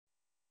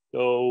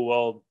So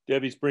while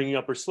Devi's bringing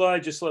up her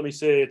slide, just let me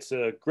say it's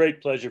a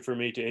great pleasure for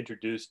me to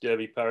introduce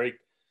Devi Parikh.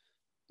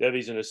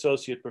 Devi's an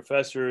associate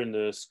professor in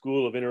the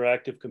School of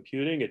Interactive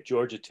Computing at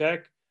Georgia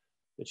Tech,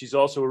 and she's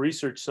also a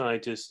research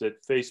scientist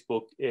at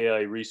Facebook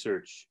AI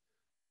Research.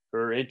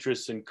 Her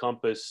interests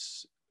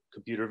encompass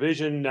computer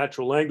vision,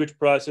 natural language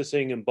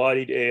processing,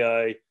 embodied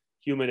AI,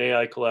 human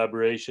AI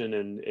collaboration,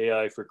 and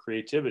AI for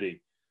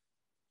creativity.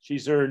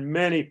 She's earned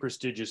many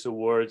prestigious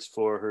awards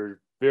for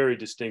her very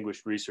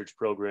distinguished research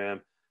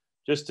program.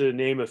 Just to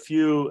name a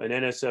few, an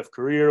NSF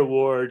Career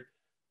Award,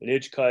 an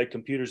IJCAI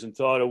Computers and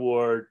Thought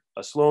Award,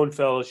 a Sloan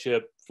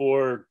Fellowship,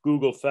 4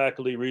 Google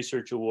Faculty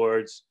Research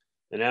Awards,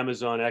 an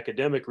Amazon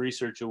Academic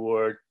Research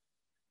Award.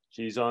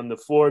 She's on the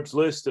Forbes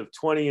list of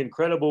 20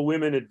 incredible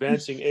women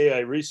advancing AI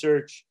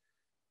research,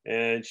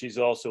 and she's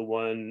also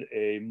won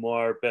a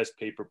MAR Best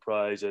Paper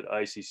Prize at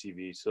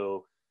ICCV.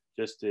 So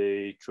just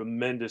a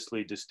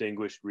tremendously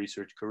distinguished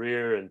research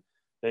career. And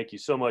thank you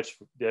so much,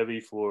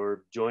 Devi,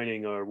 for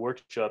joining our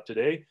workshop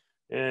today.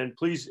 And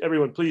please,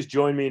 everyone, please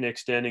join me in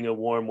extending a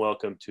warm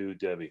welcome to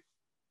Devi.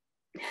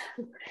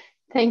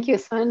 Thank you,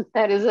 Sven.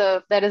 That is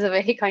a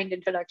very kind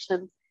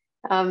introduction.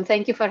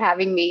 Thank you for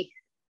having me.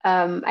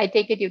 I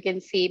take it you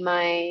can see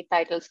my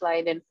title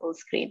slide in full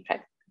screen,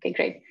 right? Okay,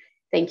 great.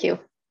 Thank you.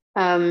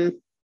 All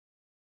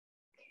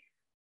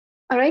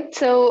right,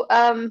 so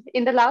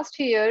in the last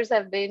few years,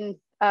 I've been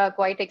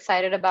quite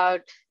excited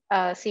about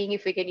seeing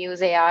if we can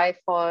use AI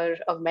for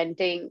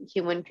augmenting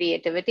human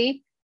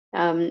creativity.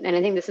 And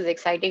I think this is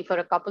exciting for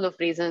a couple of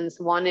reasons.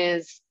 One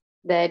is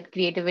that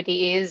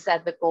creativity is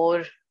at the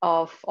core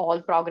of all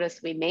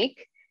progress we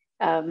make.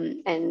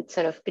 And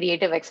sort of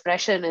creative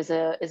expression is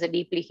a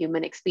deeply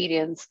human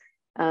experience.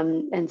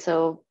 And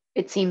so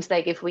it seems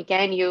like if we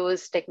can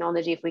use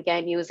technology, if we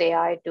can use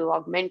AI to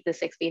augment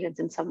this experience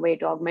in some way,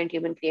 to augment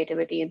human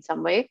creativity in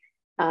some way,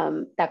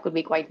 that could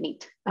be quite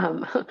neat.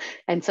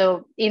 And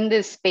so in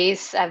this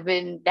space, I've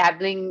been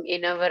dabbling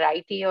in a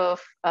variety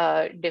of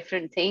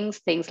different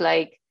things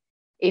like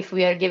if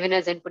we are given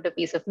as input a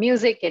piece of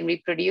music, can we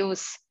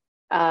produce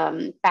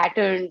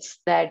patterns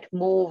that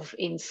move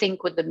in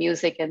sync with the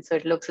music? And so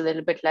it looks a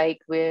little bit like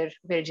we're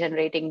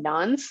generating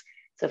dance.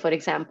 So for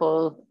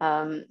example,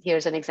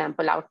 here's an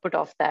example output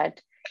of that.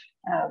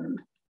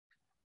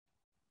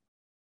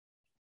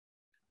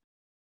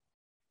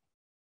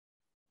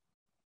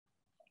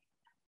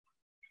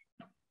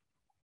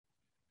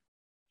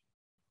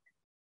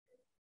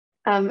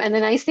 And the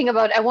nice thing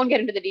about, I won't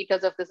get into the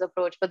details of this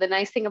approach, but the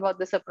nice thing about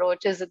this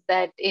approach is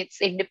that it's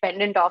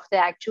independent of the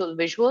actual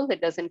visual. It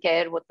doesn't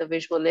care what the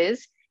visual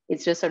is.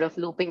 It's just sort of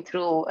looping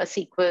through a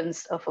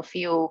sequence of a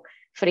few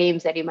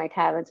frames that you might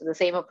have. And so the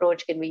same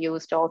approach can be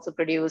used to also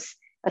produce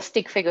a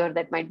stick figure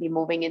that might be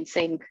moving in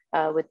sync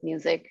with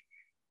music,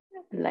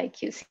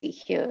 like you see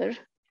here.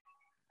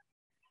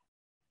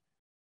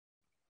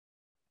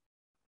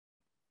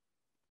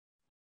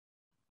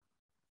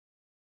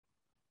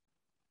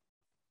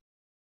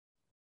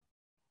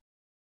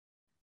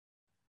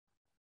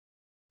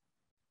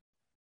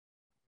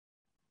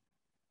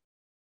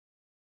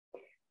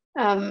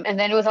 And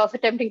then it was also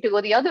tempting to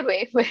go the other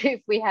way, where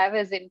if we have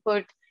as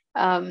input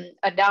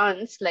a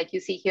dance, like you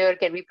see here,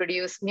 can we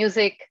produce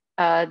music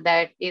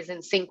that is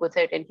in sync with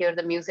it? And here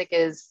the music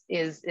is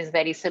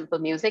very simple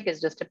music,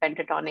 it's just a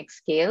pentatonic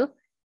scale,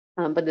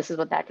 but this is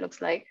what that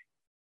looks like.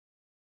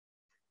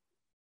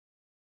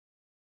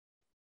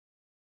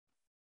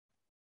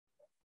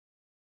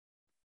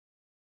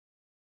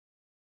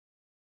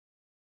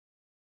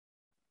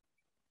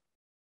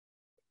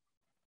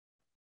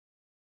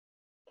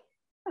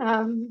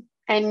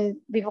 And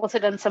we've also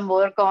done some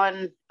work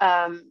on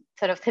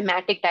sort of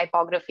thematic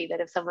typography, that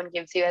if someone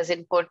gives you as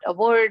input a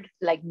word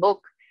like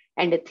book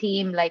and a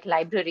theme like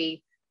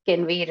library,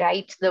 can we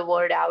write the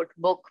word out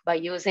book by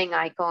using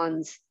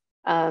icons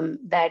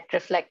that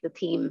reflect the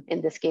theme,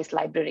 in this case,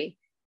 library.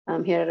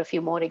 Here are a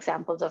few more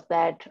examples of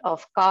that,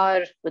 of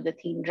car with the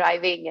theme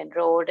driving, and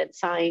road and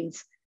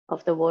signs,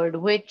 of the word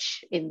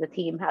witch in the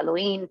theme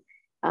Halloween,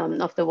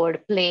 of the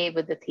word play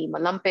with the theme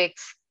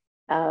Olympics.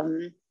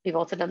 We've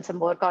also done some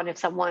work on if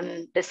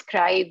someone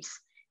describes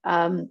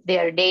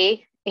their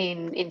day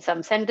in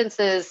some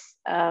sentences,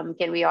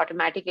 can we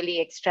automatically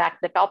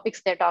extract the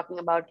topics they're talking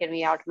about? Can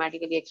we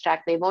automatically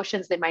extract the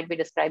emotions they might be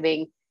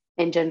describing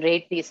and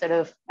generate these sort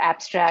of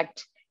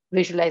abstract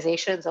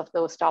visualizations of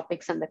those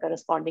topics and the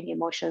corresponding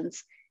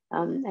emotions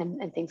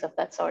and things of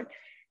that sort.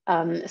 So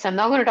I'm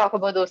not going to talk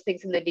about those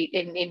things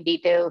in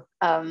detail.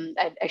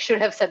 I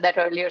should have said that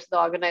earlier, so the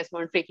organizers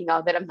weren't freaking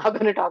out that I'm not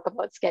going to talk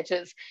about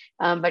sketches.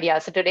 But yeah,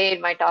 so today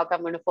in my talk,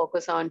 I'm going to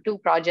focus on 2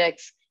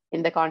 projects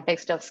in the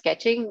context of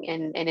sketching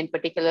and in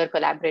particular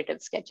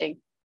collaborative sketching.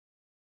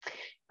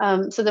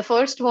 So the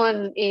first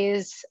one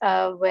is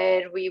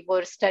where we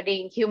were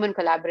studying human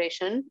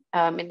collaboration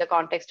in the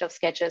context of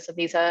sketches. So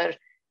these are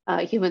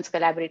humans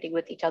collaborating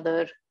with each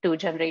other to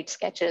generate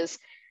sketches.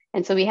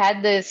 And so we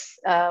had this,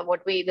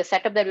 the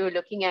setup that we were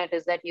looking at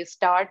is that you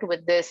start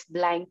with this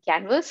blank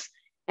canvas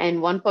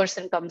and one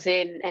person comes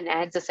in and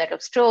adds a set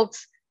of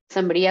strokes.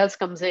 somebody else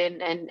comes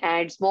in and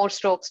adds more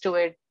strokes to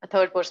it, a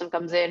third person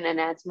comes in and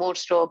adds more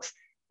strokes.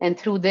 And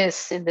through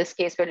this, in this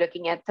case, we're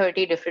looking at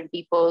 30 different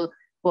people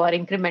who are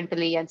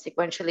incrementally and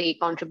sequentially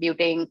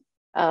contributing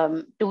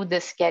to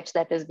this sketch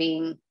that is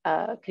being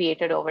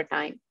created over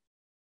time.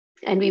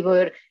 And we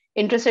were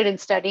interested in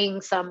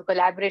studying some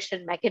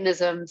collaboration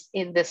mechanisms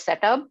in this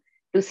setup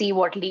to see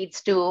what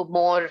leads to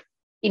more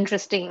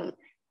interesting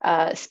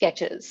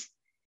sketches.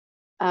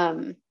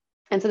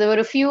 And so there were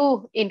a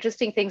few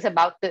interesting things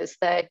about this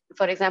that,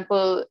 for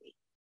example,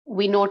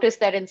 we noticed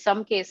that in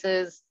some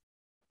cases,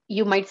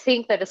 you might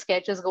think that a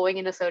sketch is going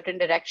in a certain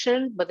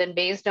direction, but then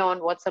based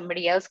on what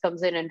somebody else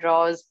comes in and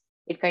draws,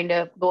 it kind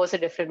of goes a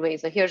different way.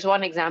 So here's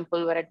one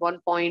example where at one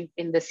point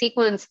in the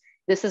sequence,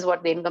 this is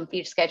what the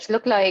incomplete sketch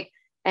looked like.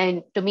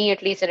 And to me,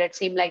 at least, it had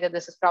seemed like that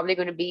this is probably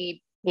going to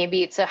be,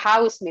 maybe it's a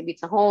house, maybe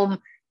it's a home.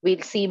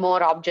 We'll see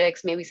more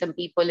objects, maybe some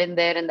people in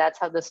there, and that's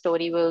how the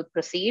story will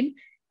proceed.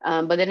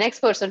 But the next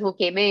person who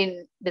came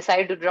in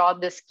decided to draw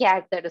this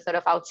cat that is sort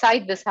of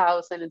outside this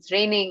house, and it's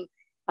raining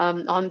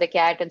on the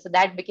cat. And so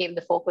that became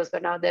the focus.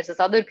 But now there's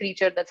this other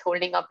creature that's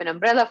holding up an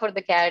umbrella for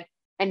the cat,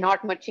 and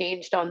not much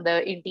changed on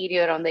the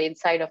interior, on the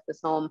inside of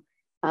this home,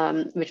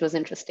 which was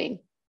interesting.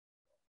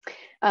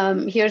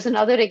 Here's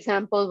another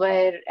example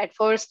where at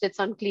first it's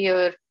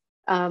unclear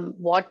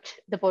what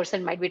the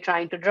person might be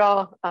trying to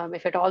draw,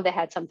 if at all they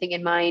had something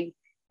in mind,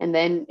 and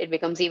then it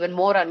becomes even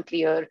more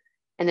unclear.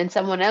 And then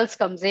someone else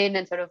comes in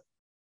and sort of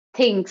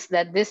thinks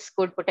that this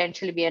could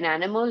potentially be an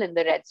animal in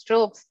the red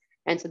strokes.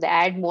 And so they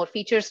add more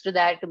features to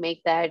that to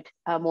make that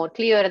more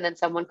clear. And then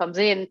someone comes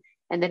in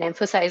and then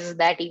emphasizes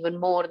that even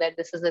more, that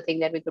this is the thing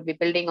that we could be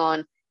building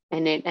on,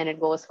 and it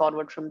goes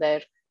forward from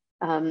there.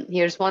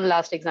 Here's one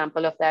last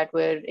example of that,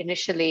 where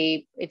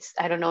initially it's,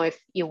 I don't know if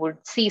you would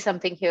see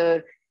something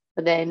here,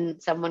 but then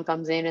someone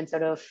comes in and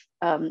sort of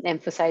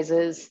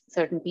emphasizes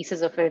certain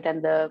pieces of it,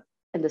 and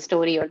the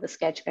story or the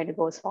sketch kind of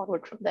goes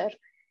forward from there.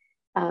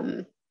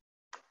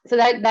 So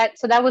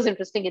that was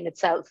interesting in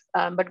itself.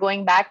 But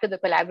going back to the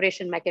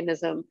collaboration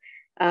mechanism,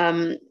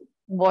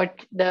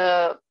 what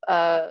the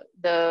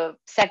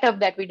setup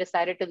that we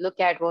decided to look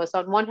at was,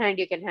 on one hand,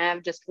 you can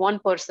have just one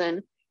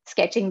person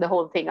sketching the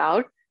whole thing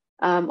out.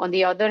 On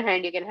the other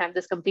hand, you can have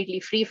this completely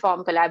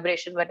free-form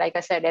collaboration where, like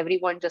I said,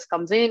 everyone just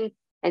comes in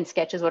and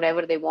sketches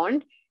whatever they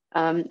want.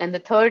 And the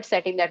third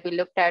setting that we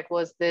looked at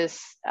was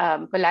this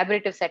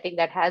collaborative setting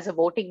that has a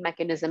voting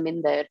mechanism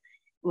in there,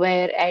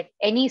 where at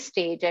any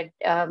stage,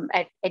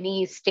 at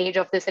any stage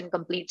of this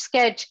incomplete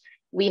sketch,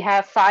 we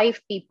have 5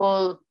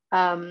 people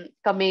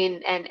come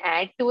in and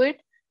add to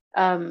it.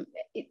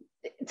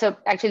 So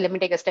actually, let me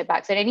take a step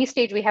back. So at any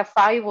stage, we have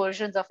 5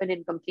 versions of an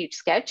incomplete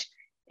sketch,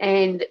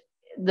 and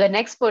the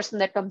next person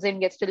that comes in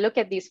gets to look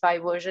at these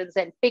 5 versions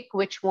and pick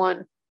which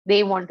one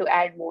they want to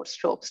add more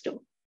strokes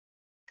to.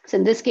 So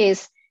in this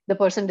case, the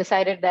person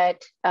decided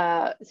that,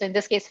 so in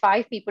this case,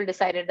 5 people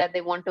decided that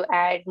they want to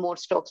add more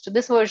strokes to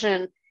this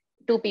version.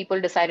 2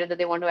 people decided that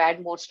they want to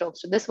add more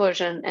strokes to this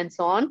version, and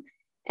so on.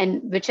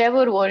 And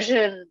whichever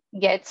version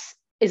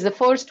is the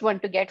first one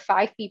to get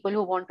 5 people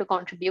who want to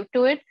contribute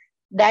to it,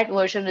 that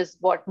version is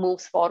what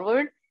moves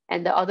forward,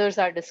 and the others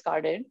are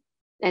discarded.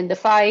 And the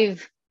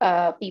 5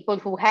 people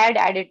who had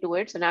added to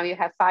it, so now you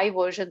have 5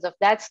 versions of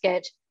that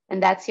sketch,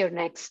 and that's your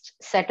next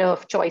set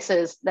of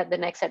choices that the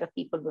next set of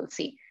people will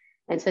see.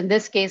 And so in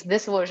this case,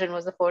 this version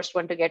was the first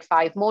one to get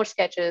 5 more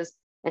sketches,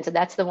 and so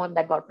that's the one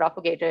that got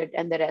propagated,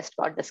 and the rest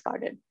got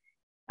discarded.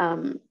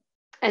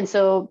 And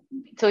so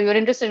we were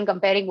interested in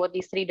comparing what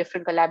these 3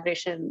 different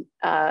collaboration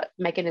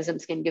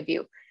mechanisms can give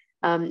you.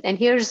 And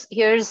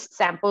here's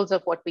samples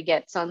of what we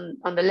get. So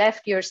on the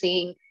left, you're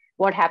seeing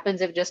what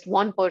happens if just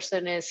one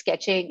person is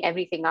sketching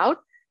everything out.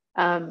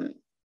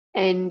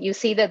 And you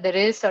see that there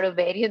is sort of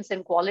variance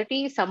in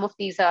quality. Some of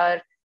these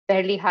are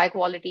fairly high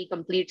quality,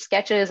 complete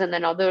sketches, and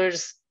then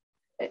others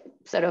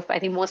sort of, I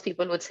think most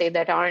people would say,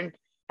 that aren't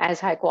as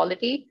high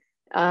quality.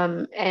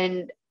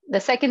 And the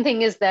second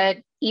thing is that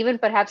even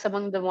perhaps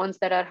among the ones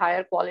that are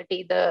higher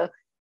quality, the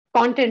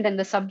content and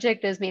the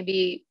subject is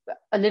maybe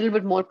a little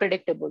bit more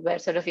predictable, where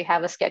sort of you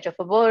have a sketch of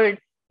a bird,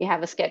 you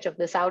have a sketch of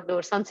this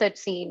outdoor sunset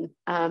scene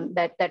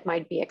that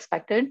might be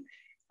expected.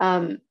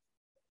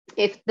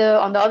 If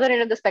on the other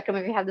end of the spectrum,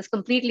 if you have this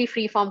completely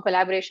free-form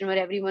collaboration where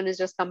everyone is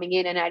just coming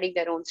in and adding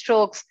their own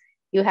strokes,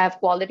 you have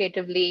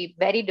qualitatively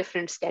very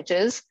different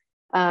sketches.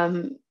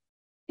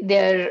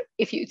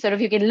 If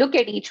you can look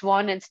at each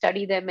one and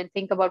study them and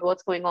think about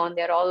what's going on,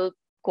 they're all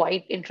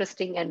quite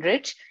interesting and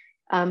rich,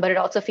 but it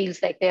also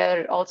feels like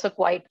they're also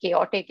quite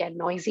chaotic and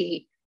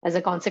noisy as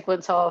a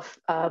consequence of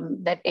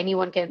that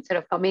anyone can sort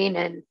of come in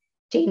and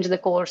change the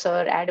course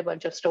or add a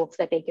bunch of strokes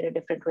that take it a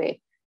different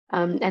way.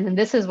 And then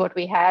this is what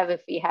we have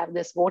if we have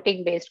this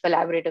voting-based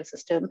collaborative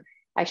system.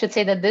 I should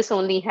say that this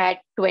only had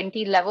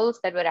 20 levels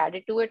that were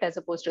added to it as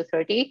opposed to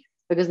 30,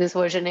 because this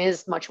version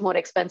is much more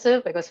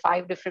expensive, because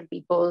 5 different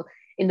people,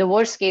 in the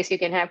worst case, you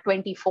can have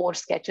 24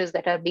 sketches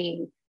that are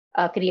being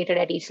created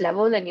at each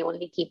level, and you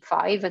only keep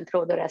 5 and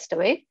throw the rest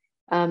away.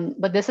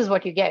 But this is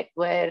what you get,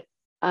 where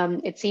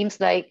it seems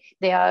like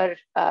they are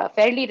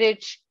fairly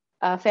rich,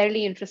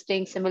 fairly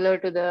interesting, similar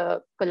to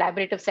the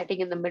collaborative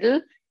setting in the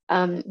middle,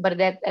 but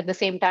that at the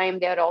same time,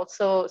 they are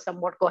also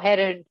somewhat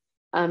coherent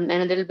and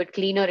a little bit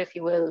cleaner, if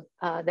you will,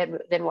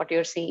 than what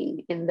you're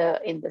seeing in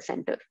the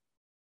center.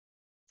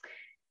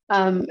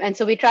 And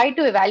so we tried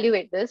to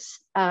evaluate this.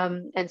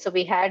 And so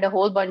we had a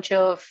whole bunch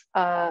of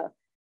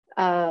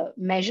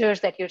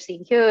measures that you're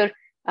seeing here.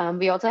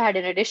 We also had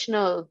an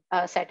additional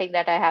setting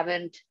that I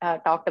haven't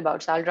talked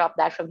about. So I'll drop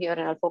that from here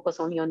and I'll focus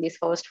only on these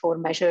first 4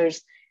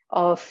 measures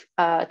of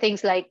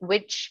things like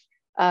which,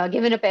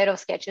 given a pair of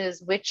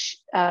sketches, which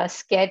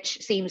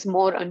sketch seems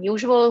more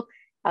unusual,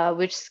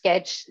 which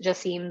sketch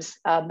just seems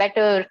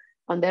better.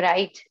 On the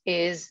right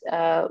is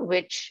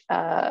which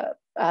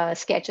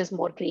sketch is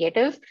more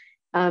creative.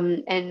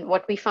 And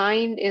what we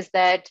find is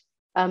that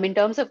in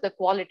terms of the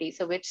quality,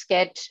 so which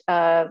sketch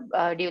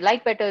do you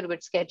like better,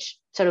 which sketch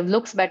sort of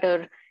looks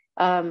better,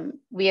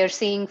 we are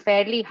seeing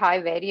fairly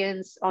high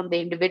variance on the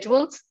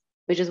individuals,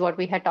 which is what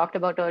we had talked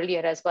about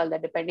earlier as well,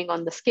 that depending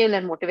on the skill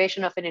and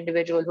motivation of an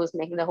individual who's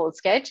making the whole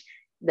sketch,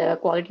 the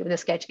quality of the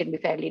sketch can be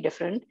fairly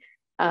different.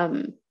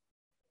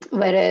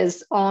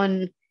 Whereas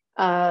on,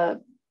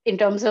 in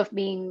terms of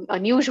being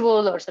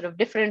unusual or sort of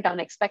different,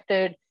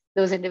 unexpected,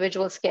 those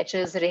individual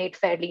sketches rate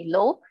fairly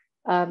low.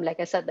 Like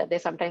I said, that they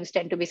sometimes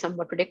tend to be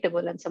somewhat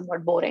predictable and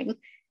somewhat boring.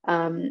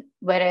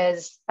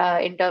 Whereas,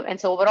 and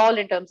so overall,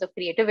 in terms of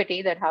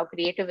creativity, that how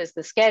creative is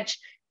the sketch,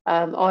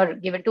 or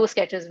given 2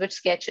 sketches, which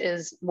sketch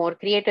is more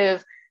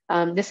creative,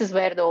 this is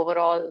where the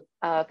overall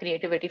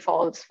creativity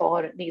falls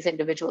for these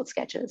individual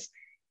sketches.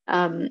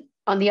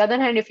 On the other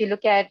hand, if you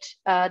look at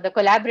the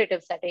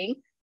collaborative setting,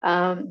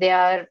 they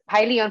are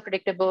highly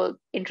unpredictable,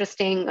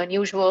 interesting,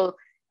 unusual.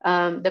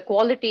 The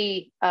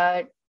quality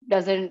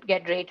doesn't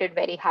get rated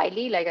very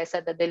highly. Like I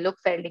said, that they look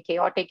fairly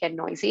chaotic and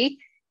noisy.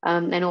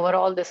 And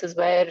overall, this is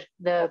where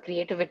the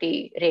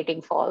creativity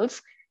rating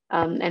falls.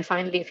 And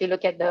finally, if you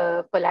look at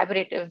the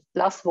collaborative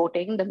plus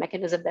voting, the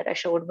mechanism that I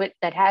showed with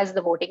that has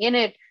the voting in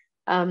it,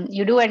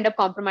 you do end up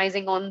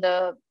compromising on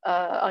the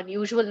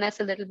unusualness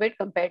a little bit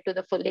compared to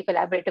the fully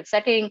collaborative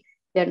setting.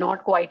 They're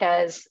not quite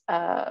as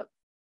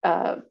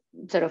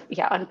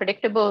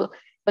unpredictable,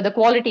 but the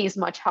quality is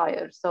much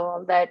higher. So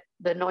all that,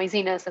 the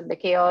noisiness and the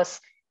chaos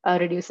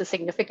reduces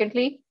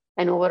significantly.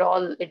 And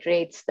overall, it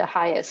rates the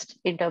highest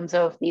in terms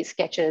of these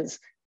sketches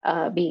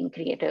being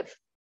creative.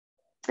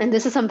 And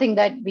this is something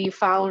that we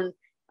found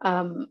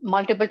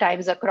multiple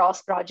times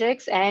across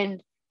projects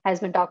and has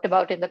been talked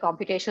about in the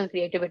computational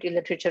creativity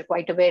literature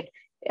quite a bit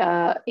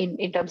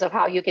in terms of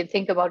how you can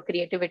think about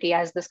creativity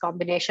as this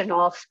combination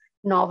of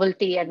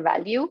novelty and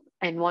value.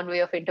 And one way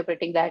of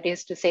interpreting that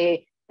is to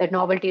say that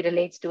novelty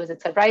relates to, is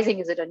it surprising,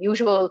 is it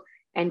unusual?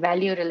 And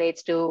value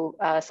relates to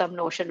some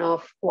notion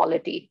of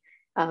quality.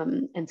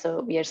 And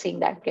so we are seeing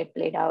that get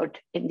played out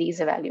in these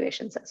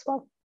evaluations as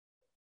well.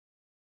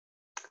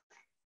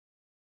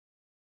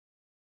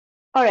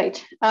 All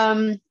right,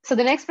 so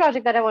the next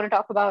project that I want to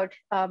talk about,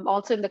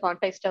 also in the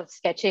context of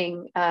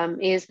sketching,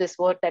 is this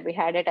work that we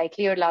had at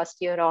ICLR last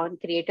year on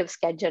creative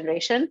sketch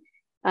generation.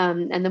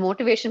 And the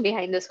motivation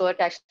behind this work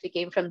actually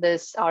came from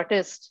this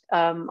artist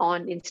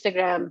on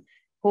Instagram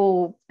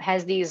who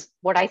has these,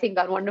 what I think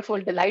are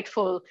wonderful,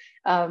 delightful,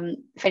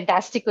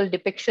 fantastical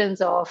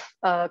depictions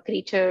of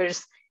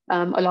creatures,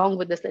 along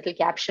with this little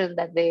caption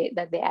that they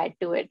add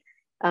to it.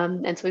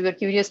 And so we were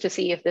curious to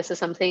see if this is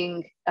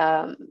something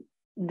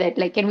that,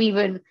 like, can we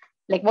even,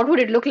 like, what would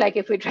it look like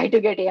if we tried to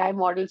get AI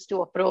models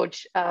to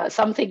approach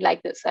something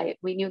like this?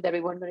 We knew that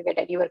we weren't going to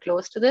get anywhere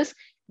close to this,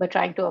 but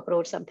trying to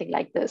approach something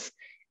like this.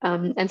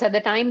 And so at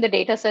the time, the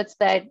data sets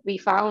that we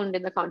found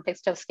in the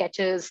context of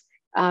sketches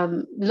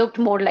looked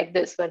more like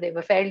this, where they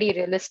were fairly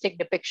realistic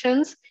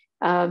depictions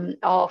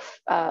of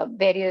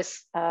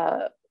various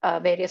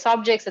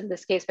objects. In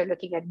this case, we're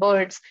looking at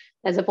birds,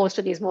 as opposed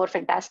to these more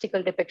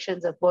fantastical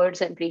depictions of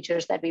birds and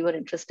creatures that we were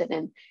interested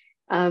in.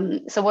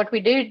 So what we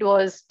did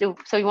was, so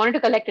we wanted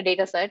to collect a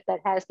data set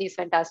that has these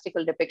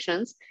fantastical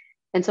depictions.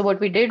 And so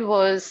what we did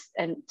was,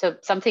 and so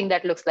something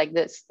that looks like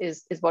this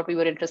is what we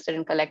were interested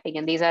in collecting.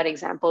 And these are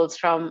examples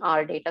from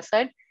our data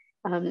set.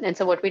 And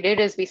so what we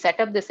did is we set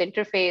up this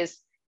interface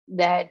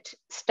that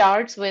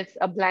starts with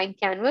a blank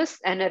canvas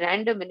and a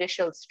random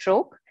initial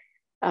stroke.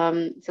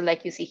 So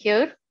like you see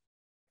here.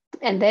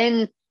 And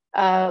then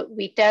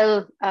we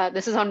tell,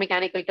 this is on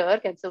Mechanical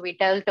Turk. And so we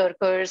tell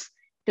Turkers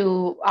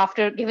to,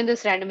 after given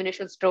this random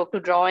initial stroke,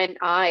 to draw an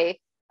eye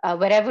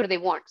wherever they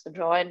want. So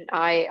draw an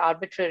eye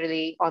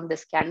arbitrarily on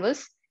this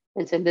canvas.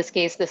 And so in this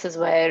case, this is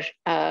where,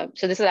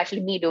 so this is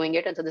actually me doing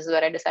it. And so this is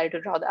where I decided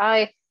to draw the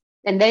eye.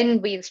 And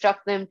then we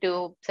instruct them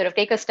to sort of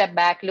take a step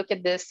back, look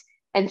at this,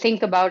 and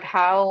think about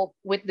how,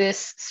 with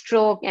this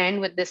stroke and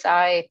with this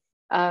eye,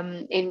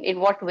 in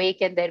what way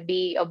can there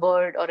be a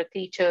bird or a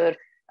creature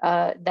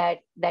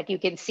that you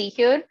can see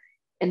here,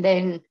 and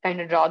then kind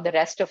of draw the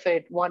rest of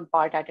it one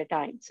part at a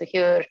time. So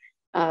here,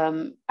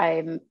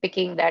 I'm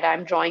picking that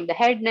I'm drawing the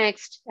head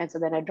next, and so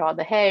then I draw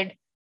the head,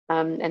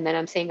 and then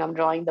I'm saying I'm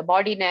drawing the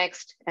body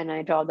next, and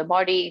I draw the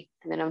body,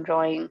 and then I'm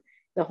drawing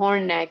the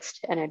horn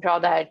next, and I draw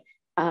that.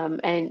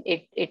 and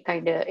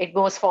it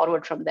goes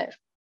forward from there.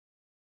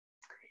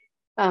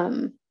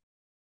 And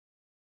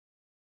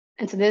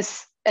so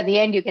this, at the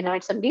end, you can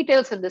add some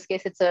details. In this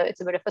case, it's a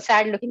bit of a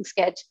sad looking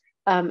sketch.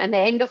 And the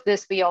end of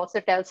this, we also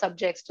tell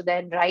subjects to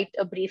then write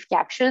a brief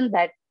caption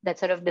that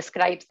sort of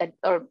describes that,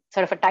 or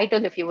sort of a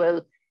title, if you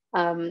will,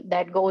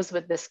 that goes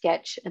with the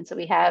sketch. And so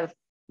we have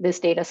this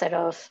data set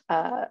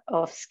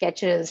of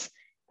sketches.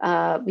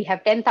 We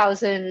have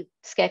 10,000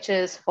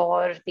 sketches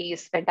for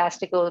these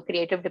fantastical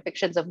creative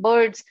depictions of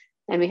birds.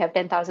 And we have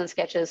 10,000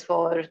 sketches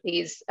for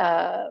these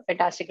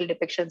fantastical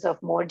depictions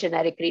of more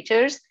generic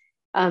creatures.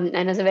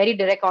 And as a very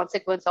direct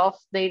consequence of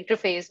the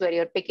interface where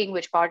you're picking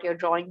which part you're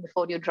drawing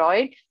before you draw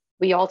it,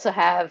 we also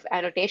have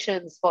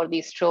annotations for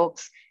these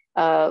strokes,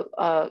 so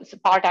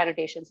part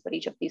annotations for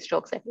each of these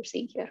strokes that we're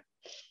seeing here.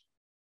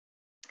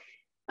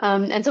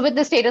 And so with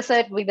this data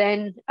set, we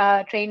then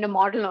trained a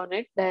model on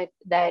it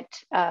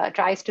that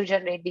tries to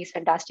generate these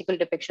fantastical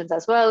depictions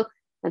as well.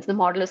 And so the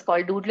model is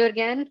called Doodler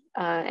GAN,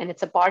 and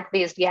it's a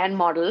part-based GAN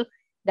model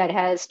that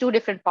has two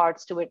different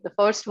parts to it. The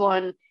first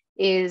one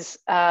is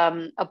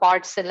a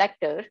part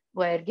selector,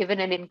 where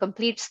given an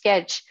incomplete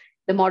sketch,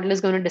 the model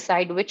is going to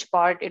decide which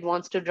part it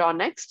wants to draw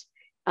next.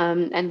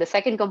 And the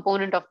second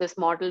component of this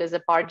model is a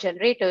part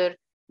generator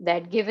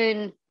that,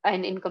 given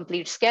an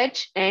incomplete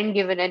sketch and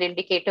given an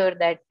indicator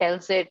that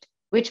tells it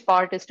which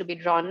part is to be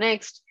drawn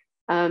next,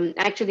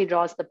 actually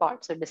draws the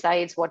part. So it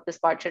decides what this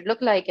part should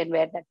look like and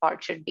where that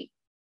part should be.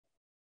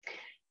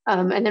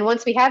 And then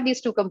once we have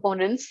these two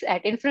components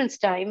at inference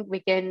time,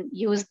 we can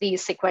use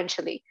these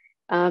sequentially.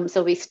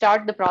 So we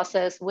start the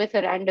process with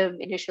a random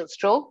initial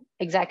stroke,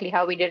 exactly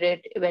how we did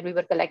it when we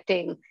were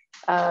collecting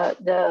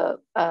the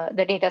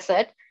data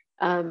set,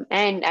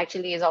 and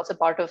actually is also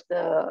part of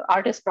the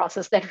artist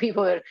process that we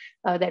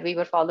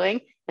were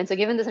following. And so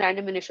given this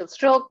random initial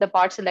stroke, the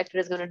part selector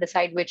is going to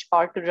decide which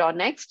part to draw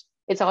next.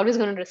 It's always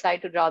going to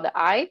decide to draw the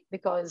eye,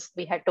 because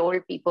we had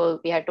told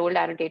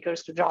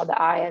annotators to draw the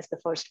eye as the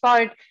first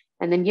part.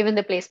 And then given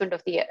the placement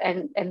of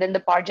and then the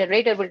part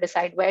generator will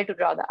decide where to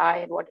draw the eye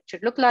and what it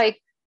should look like.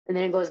 And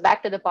then it goes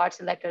back to the part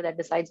selector that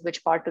decides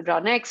which part to draw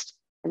next.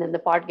 And then the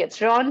part gets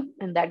drawn,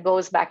 and that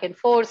goes back and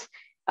forth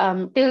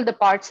till the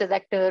part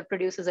selector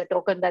produces a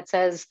token that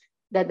says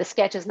that the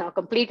sketch is now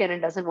complete and it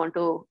doesn't want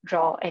to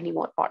draw any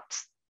more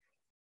parts.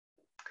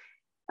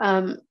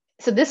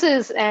 So this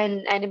is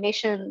an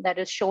animation that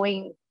is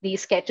showing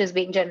these sketches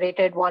being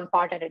generated one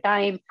part at a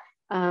time.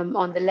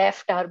 On the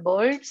left are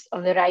birds,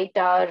 on the right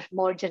are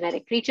more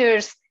generic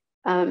creatures.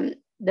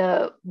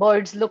 The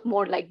birds look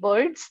more like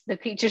birds. The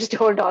creatures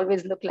don't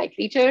always look like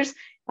creatures.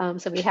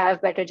 So we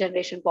have better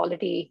generation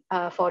quality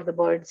for the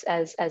birds,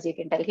 as you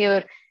can tell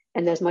here.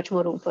 And there's much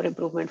more room for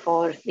improvement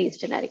for these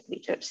generic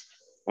creatures.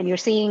 And you're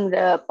seeing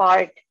the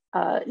part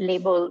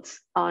labels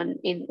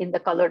in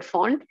the colored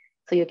font,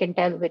 so you can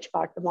tell which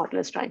part the model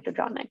is trying to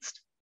draw next.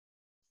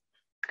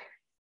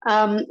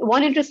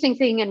 One interesting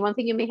thing, and one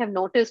thing you may have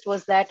noticed,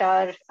 was that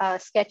our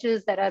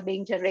sketches that are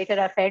being generated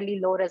are fairly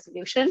low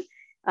resolution.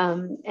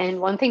 And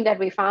one thing that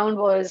we found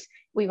was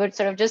we were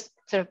sort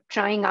of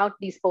trying out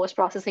these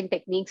post-processing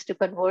techniques to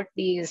convert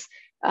these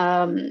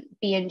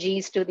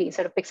PNGs to these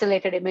sort of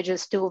pixelated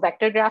images to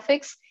vector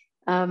graphics.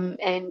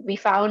 And we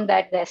found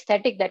that the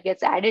aesthetic that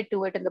gets added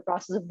to it in the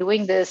process of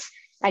doing this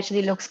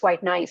actually looks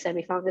quite nice. And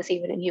we found this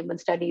even in human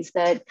studies,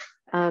 that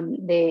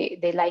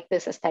they like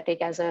this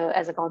aesthetic as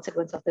a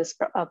consequence of this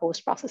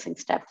post-processing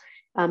step.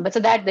 But so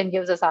that then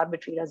gives us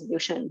arbitrary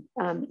resolution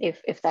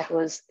if that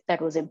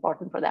was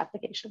important for the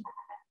application.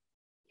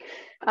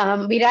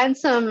 We ran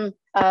some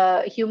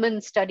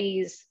human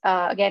studies,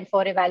 again,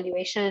 for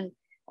evaluation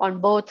on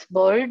both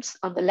birds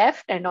on the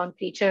left and on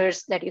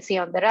creatures that you see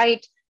on the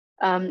right.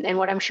 And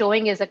what I'm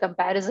showing is a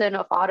comparison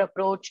of our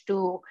approach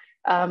to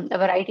a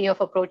variety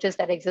of approaches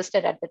that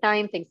existed at the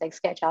time, things like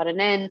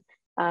SketchRNN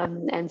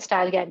and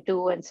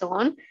StyleGAN2 and so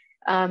on.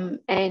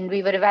 And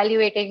we were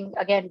evaluating,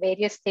 again,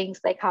 various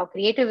things like how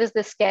creative is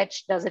the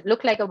sketch? Does it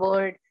look like a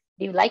bird?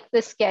 Do you like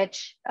this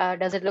sketch?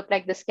 Does it look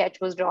like the sketch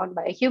was drawn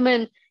by a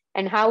human?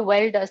 And how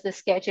well does the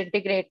sketch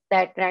integrate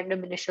that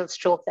random initial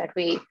stroke that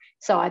we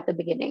saw at the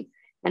beginning?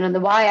 And on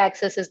the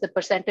y-axis is the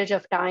percentage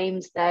of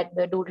times that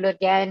the Doodler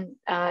GAN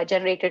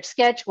generated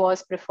sketch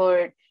was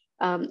preferred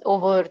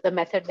over the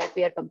method that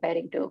we are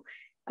comparing to.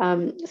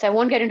 So I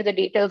won't get into the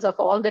details of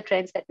all the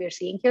trends that we're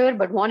seeing here,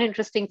 but one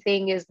interesting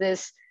thing is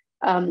this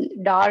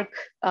dark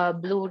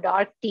blue,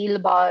 dark teal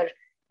bar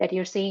that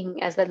you're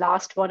seeing as the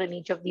last one in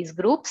each of these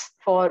groups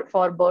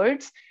for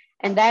birds.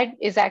 And that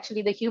is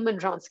actually the human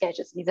drawn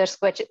sketches. These are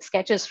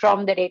sketches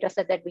from the data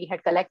set that we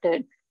had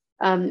collected.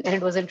 And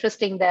it was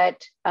interesting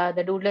that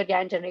the Doodler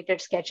GAN generated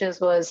sketches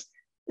was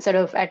sort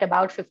of at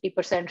about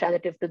 50%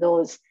 relative to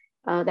those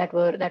that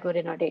were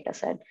in our data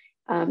set.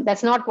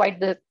 That's not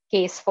quite the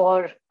case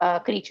for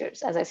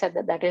creatures. As I said,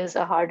 that is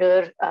a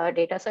harder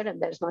data set,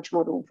 and there's much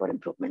more room for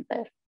improvement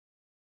there.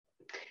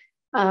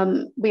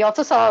 We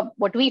also saw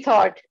what we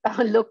thought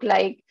looked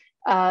like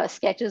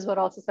sketches were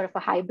also sort of a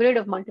hybrid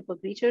of multiple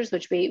creatures,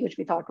 which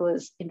we thought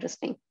was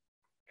interesting.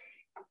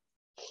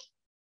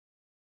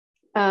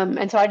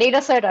 And so our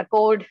data set, our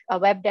code, a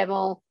web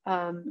demo,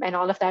 and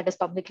all of that is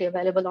publicly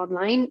available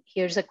online.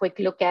 Here's a quick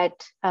look at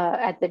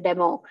the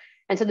demo.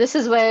 And so this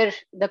is where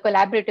the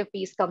collaborative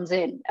piece comes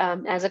in.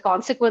 As a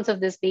consequence of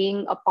this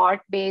being a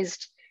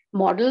part-based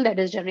model that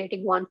is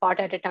generating one part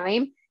at a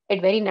time,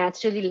 it very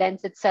naturally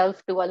lends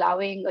itself to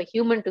allowing a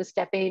human to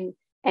step in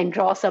and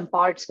draw some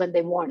parts when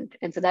they want.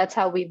 And so that's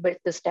how we built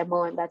this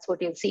demo. And that's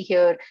what you'll see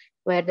here,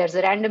 where there's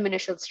a random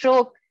initial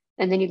stroke.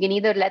 And then you can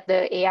either let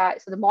the AI,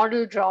 so the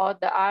model draw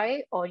the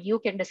eye, or you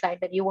can decide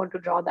that you want to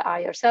draw the eye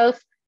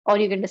yourself, or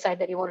you can decide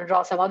that you want to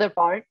draw some other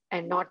part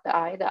and not the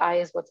eye. The eye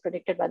is what's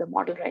predicted by the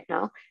model right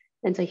now.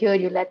 And so here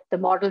you let the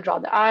model draw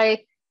the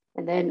eye.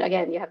 And then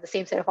again, you have the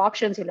same set of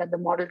options. You let the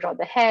model draw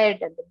the head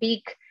and the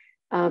beak,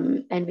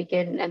 and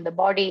the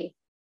body.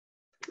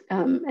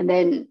 And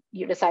then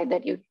you decide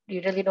that you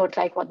really don't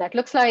like what that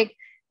looks like.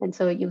 And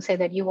so you say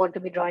that you want to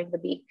be drawing the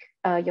beak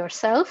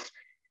yourself.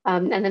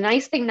 And the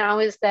nice thing now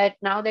is that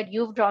now that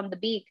you've drawn the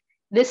beak,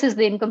 this is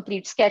the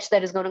incomplete sketch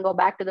that is going to go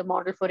back to the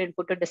model for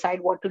input to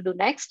decide what to do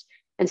next.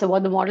 And so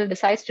what the model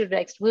decides to do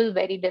next will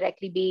very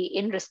directly be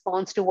in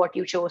response to what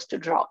you chose to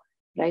draw,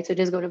 right? So it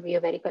is going to be a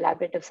very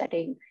collaborative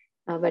setting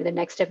where the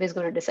next step is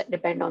going to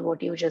depend on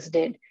what you just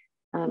did.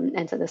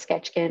 And so the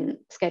sketch can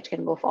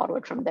go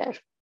forward from there.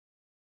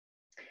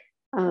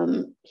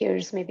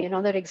 Here's maybe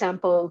another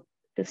example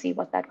to see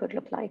what that could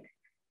look like.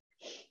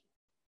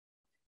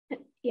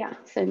 Yeah,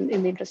 so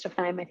in the interest of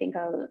time, I think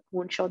I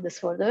won't show this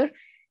further.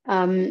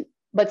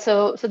 But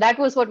so that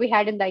was what we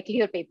had in the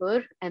ICLR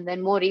paper. And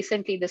then more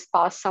recently, this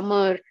past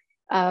summer,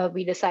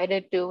 we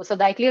decided to, so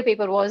the ICLR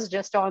paper was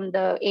just on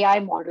the AI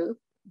model,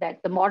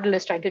 that the model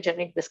is trying to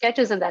generate the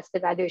sketches, and that's the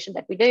evaluation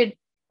that we did.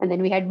 And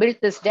then we had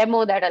built this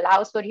demo that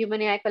allows for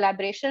human AI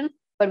collaboration,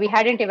 but we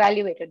hadn't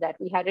evaluated that.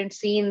 We hadn't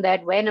seen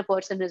that when a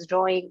person is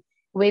drawing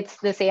with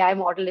this AI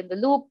model in the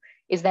loop,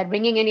 is that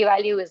bringing any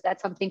value? Is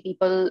that something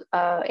people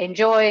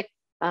enjoy?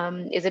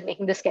 Is it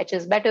making the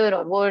sketches better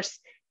or worse?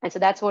 And so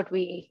that's what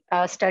we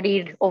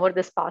studied over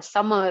this past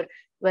summer,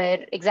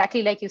 where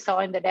exactly like you saw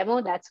in the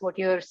demo, that's what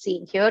you're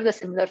seeing here, the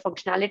similar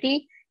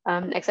functionality,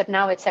 except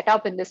now it's set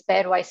up in this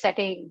pairwise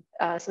setting,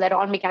 so that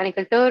on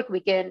Mechanical Turk, we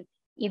can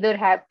either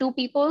have two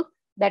people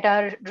that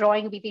are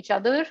drawing with each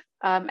other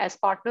as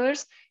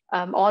partners,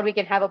 or we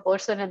can have a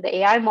person and the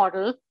AI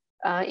model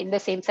in the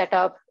same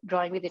setup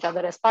drawing with each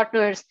other as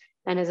partners.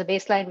 And as a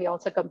baseline, we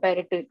also compare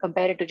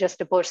it to just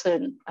a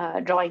person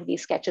drawing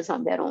these sketches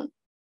on their own.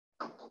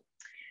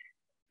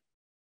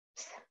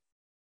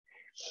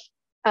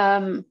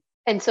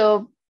 And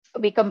so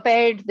we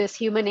compared this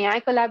human AI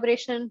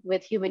collaboration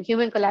with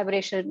human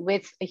collaboration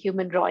with a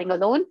human drawing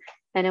alone.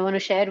 And I want to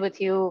share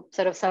with you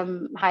sort of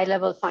some high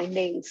level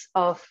findings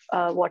of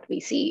what we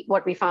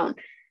found.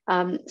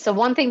 So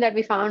one thing that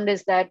we found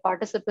is that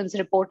participants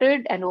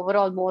reported an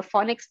overall more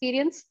fun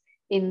experience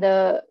in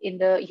the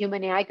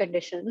human AI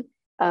condition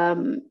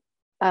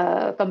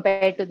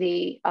compared to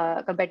the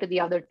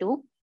other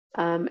two.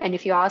 And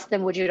if you ask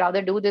them, would you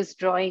rather do this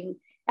drawing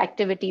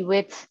activity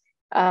with,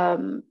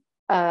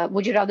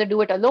 would you rather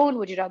do it alone?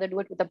 Would you rather do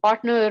it with a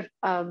partner?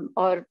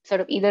 Or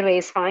sort of either way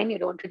is fine. You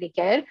don't really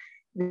care.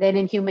 Then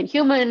in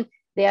human,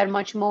 they are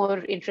much more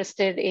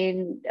interested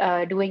in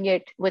doing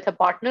it with a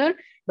partner.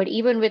 But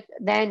even with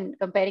then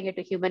comparing it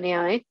to human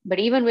AI, but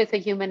even with a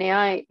human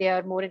AI, they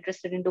are more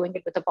interested in doing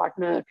it with a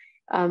partner.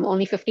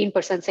 Only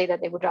 15% say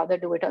that they would rather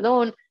do it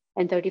alone,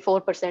 and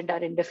 34%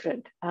 are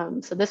indifferent.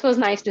 So this was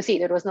nice to see.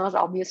 That was not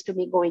obvious to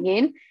me going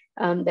in.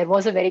 There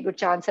was a very good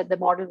chance that the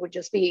model would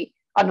just be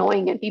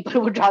annoying, and people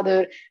would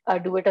rather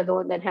do it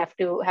alone than have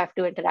to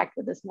interact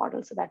with this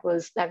model. So that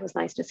was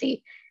nice to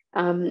see.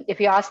 If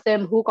you ask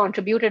them who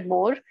contributed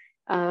more,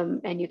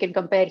 and you can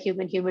compare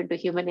human to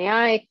human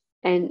AI,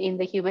 and in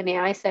the human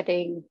AI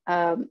setting,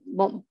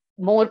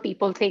 more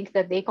people think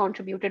that they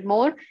contributed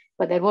more,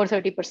 but there were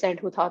 30%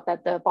 who thought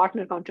that the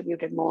partner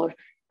contributed more,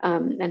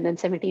 and then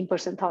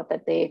 17% thought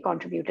that they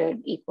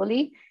contributed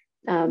equally.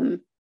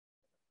 And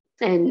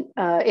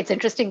it's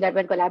interesting that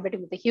when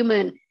collaborating with the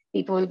human,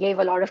 people gave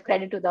a lot of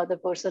credit to the other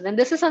person. And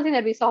this is something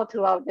that we saw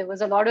throughout. There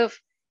was a lot of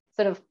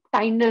sort of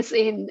kindness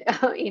in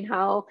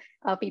how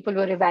people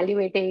were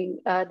evaluating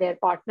their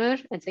partner.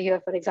 And so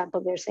here, for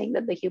example, they're saying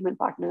that the human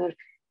partner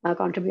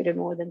contributed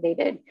more than they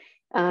did.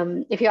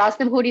 If you ask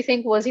them, who do you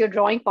think was your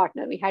drawing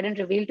partner? We hadn't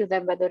revealed to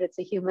them whether it's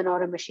a human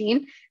or a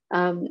machine.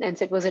 And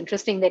so it was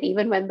interesting that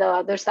even when the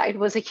other side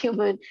was a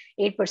human,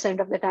 8%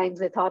 of the times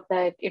they thought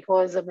that it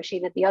was a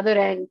machine at the other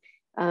end.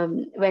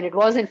 When it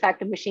was in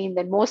fact a machine,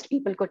 then most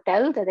people could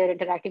tell that they're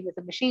interacting with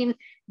a machine,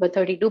 but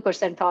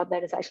 32% thought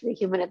that it's actually a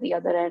human at the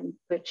other end,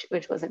 which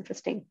was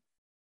interesting.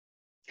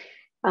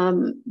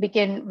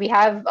 We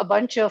have a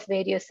bunch of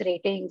various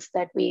ratings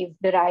that we've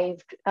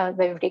derived, where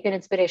we've taken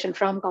inspiration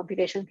from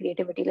computational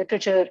creativity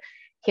literature.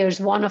 Here's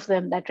one of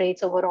them that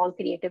rates overall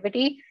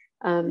creativity.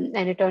 And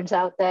it turns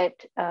out that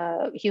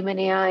human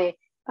AI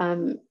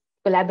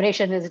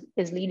collaboration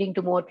is leading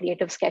to more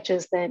creative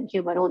sketches than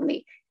human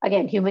only.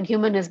 Again,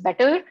 human is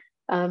better,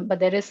 but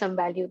there is some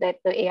value that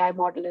the AI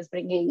model is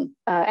bringing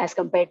as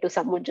compared to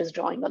someone just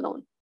drawing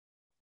alone.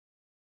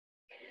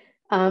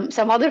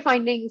 Some other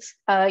findings,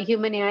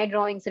 human AI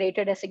drawings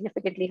rated as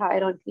significantly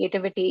higher on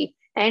creativity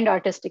and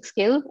artistic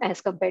skill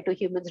as compared to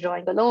humans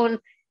drawing alone.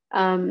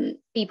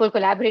 People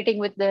collaborating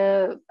with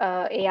the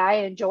AI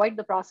enjoyed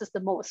the process the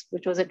most,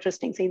 which was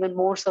interesting. So even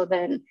more so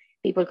than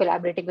people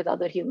collaborating with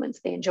other humans,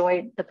 they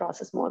enjoyed the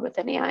process more with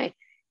an AI.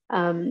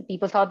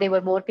 People thought they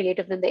were more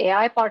creative than the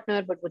AI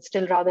partner, but would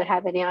still rather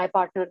have an AI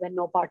partner than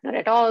no partner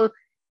at all.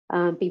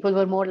 People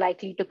were more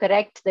likely to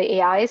correct the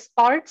AI's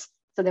parts.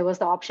 So there was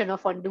the option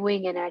of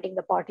undoing and adding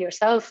the part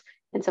yourself.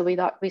 And so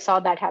we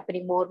saw that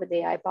happening more with the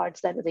AI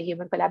parts than with the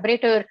human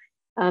collaborator.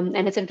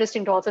 And it's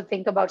interesting to also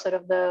think about sort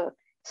of the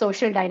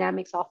social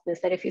dynamics of this,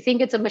 that if you think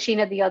it's a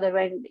machine at the other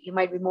end, you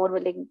might be more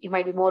willing, you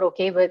might be more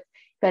okay with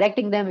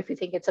correcting them. If you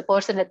think it's a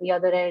person at the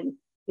other end,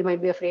 you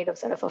might be afraid of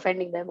sort of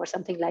offending them or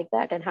something like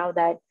that. And how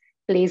that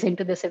plays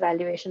into this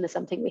evaluation is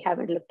something we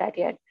haven't looked at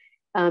yet.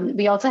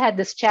 We also had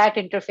this chat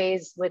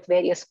interface with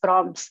various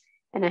prompts,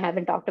 and I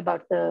haven't talked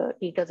about the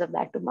details of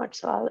that too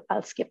much, so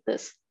I'll skip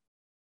this.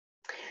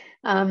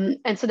 And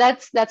so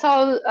that's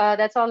all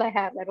I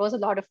have. That was a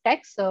lot of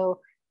text, so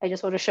I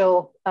just want to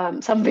show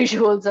some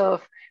visuals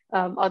of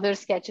other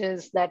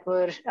sketches that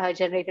were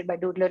generated by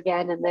Doodler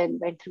GAN, and then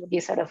went through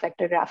these sort of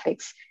vector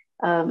graphics,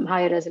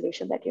 higher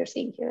resolution that you're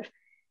seeing here.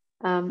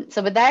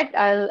 So with that,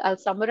 I'll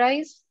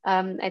summarize.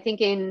 I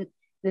think in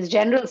this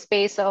general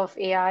space of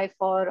AI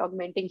for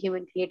augmenting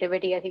human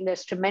creativity, I think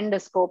there's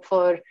tremendous scope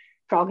for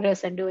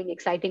progress and doing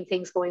exciting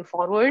things going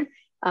forward.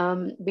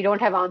 We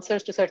don't have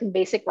answers to certain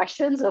basic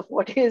questions of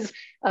what is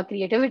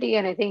creativity.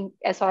 And I think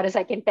as far as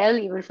I can tell,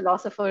 even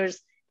philosophers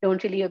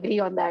don't really agree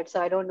on that.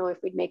 So I don't know if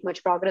we'd make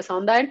much progress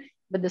on that.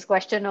 But this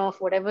question of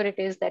whatever it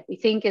is that we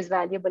think is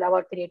valuable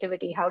about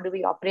creativity, how do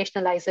we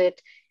operationalize it?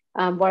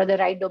 What are the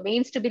right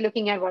domains to be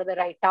looking at? What are the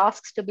right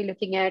tasks to be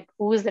looking at?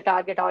 Who is the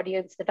target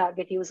audience, the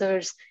target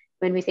users?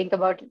 When we think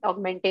about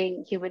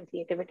augmenting human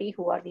creativity,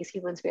 who are these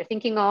humans we're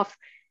thinking of?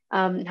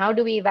 How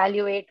do we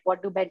evaluate?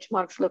 What do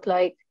benchmarks look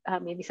like?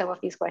 Maybe some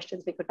of these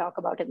questions we could talk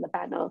about in the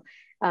panel.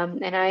 And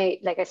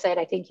like I said,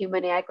 I think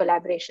human AI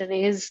collaboration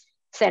is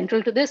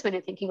central to this. When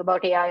you're thinking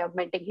about AI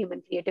augmenting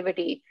human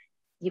creativity,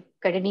 you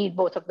kind of need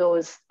both of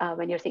those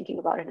when you're thinking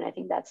about it. And I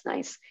think that's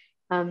nice.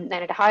 And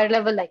at a higher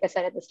level, like I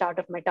said at the start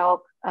of my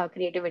talk,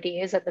 creativity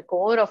is at the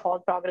core of all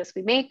progress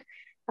we make.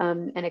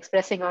 And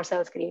expressing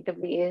ourselves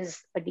creatively is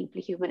a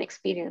deeply human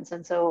experience.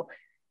 And so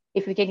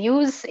if we can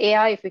use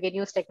AI, if we can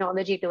use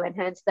technology to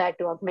enhance that,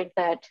 to augment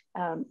that,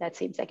 that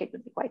seems like it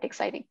would be quite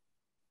exciting.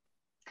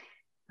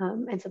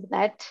 And so with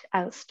that,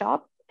 I'll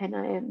stop, and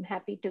I am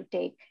happy to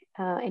take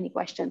any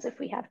questions if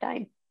we have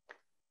time.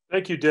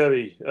 Thank you,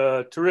 Devi.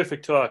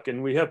 Terrific talk.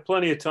 And we have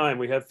plenty of time.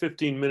 We have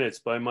 15 minutes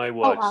by my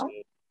watch. Oh, wow.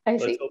 I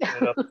see. Let's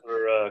open it up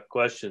for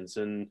questions.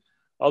 And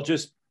I'll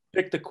just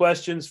pick the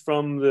questions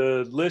from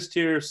the list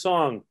here.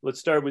 Song, let's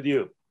start with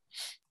you.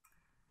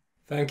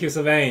 Thank you,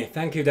 Sven.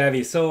 Thank you,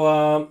 Devi.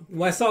 So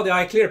when I saw the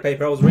iClear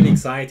paper, I was really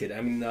excited.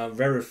 I mean,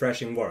 very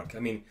refreshing work. I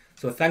mean,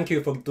 so thank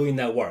you for doing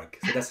that work.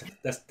 So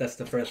that's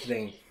the first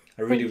thing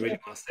I really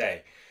want to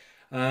say.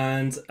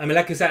 And I mean,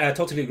 like you said, I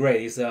totally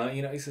agree. It's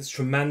it's a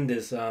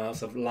tremendous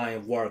sort of line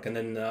of work, and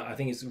then I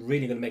think it's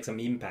really going to make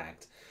some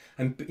impact.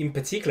 And in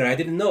particular, I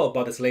didn't know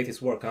about this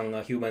latest work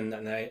on human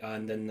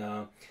and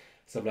then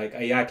sort of like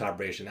AI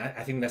collaboration.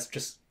 I think that's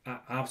just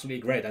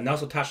absolutely great. And I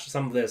also touched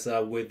some of this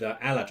with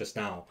Ella just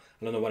now.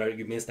 I don't know whether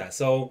you missed that.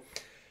 So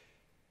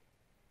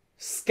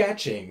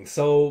sketching.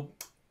 So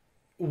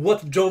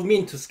what drove me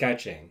into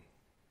sketching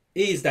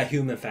is that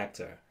human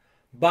factor,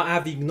 but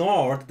I've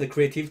ignored the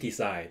creativity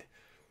side.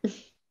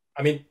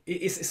 I mean,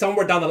 it's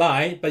somewhere down the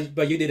line,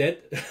 but you did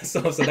it,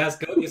 so that's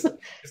good. You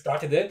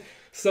started it.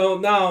 So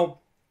now,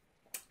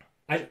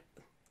 I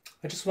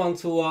just want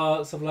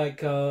to sort of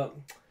like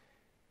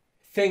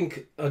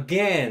think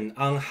again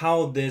on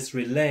how this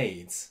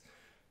relates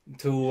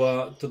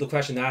to the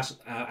question asked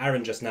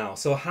Aaron just now.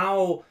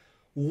 So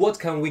what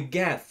can we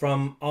get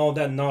from all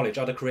that knowledge,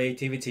 all the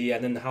creativity,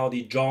 and then how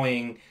the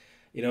drawing,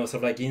 sort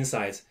of like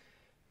insights,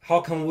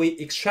 how can we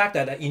extract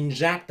that and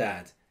inject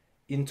that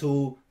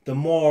into the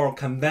more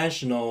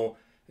conventional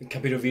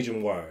computer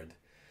vision world?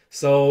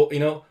 So,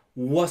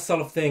 what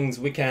sort of things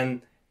we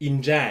can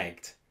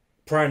inject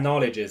prior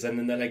knowledges and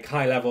then like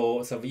high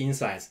level sort of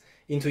insights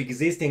into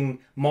existing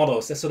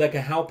models so that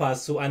can help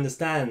us to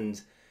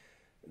understand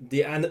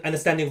the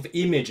understanding of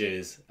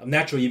images, of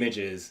natural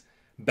images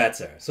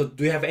better. So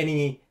do you have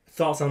any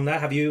thoughts on that?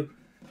 Have you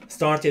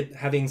started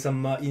having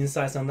some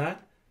insights on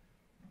that?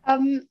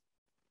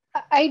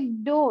 I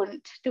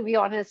don't, to be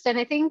honest. And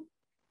I think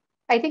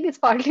it's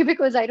partly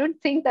because I don't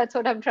think that's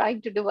what I'm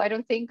trying to do. I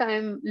don't think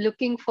I'm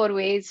looking for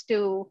ways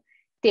to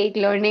take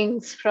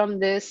learnings from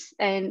this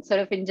and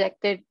sort of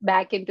inject it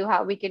back into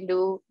how we can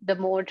do the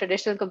more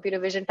traditional computer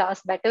vision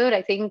tasks better.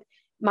 I think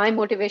my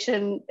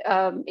motivation,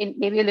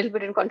 maybe a little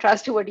bit in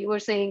contrast to what you were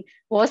saying,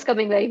 was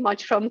coming very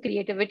much from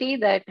creativity,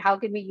 that how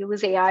can we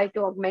use AI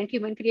to augment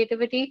human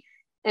creativity?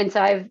 And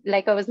so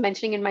like I was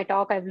mentioning in my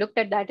talk, I've looked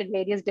at that in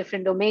various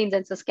different domains.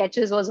 And so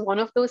sketches was one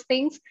of those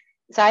things.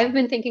 So I've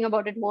been thinking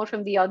about it more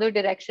from the other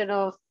direction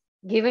of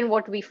given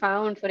what we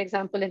found, for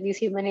example, in these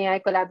human AI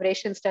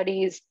collaboration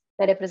studies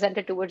that I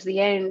presented towards the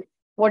end,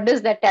 what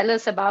does that tell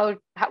us about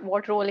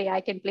what role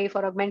AI can play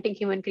for augmenting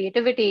human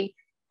creativity?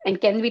 And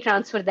can we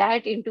transfer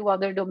that into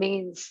other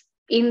domains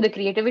in the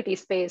creativity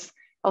space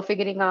of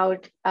figuring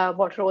out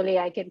what role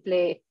AI can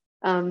play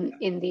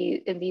in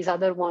these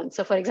other ones?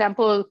 So, for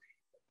example,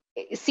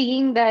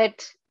 seeing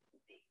that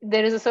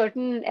there is a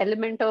certain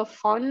element of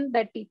fun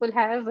that people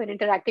have when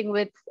interacting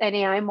with an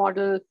AI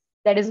model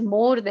that is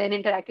more than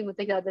interacting with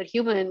the other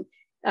human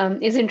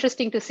is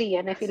interesting to see.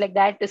 And I feel like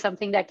that is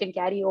something that can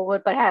carry over.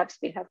 Perhaps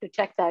we'll have to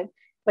check that,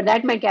 but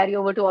that might carry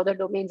over to other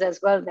domains as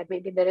well. That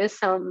maybe there is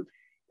some.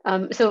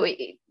 So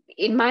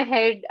in my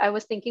head, I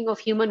was thinking of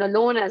human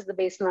alone as the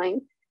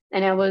baseline,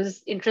 and I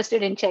was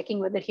interested in checking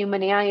whether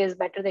human AI is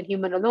better than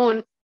human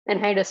alone,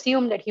 and I'd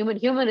assumed that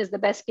human is the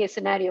best case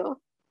scenario.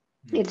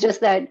 It's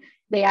just that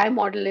the AI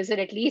model is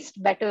at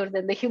least better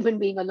than the human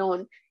being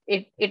alone.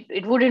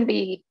 It wouldn't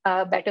be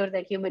better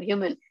than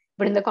human.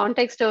 But in the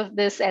context of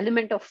this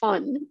element of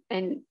fun,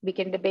 and we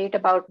can debate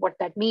about what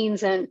that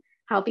means and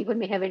how people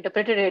may have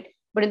interpreted it.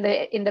 But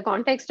in the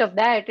context of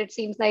that, it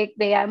seems like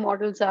the AI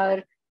models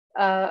are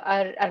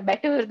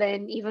better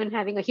than even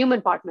having a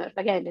human partner.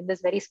 Again, in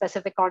this very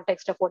specific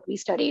context of what we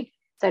studied.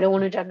 So I don't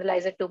want to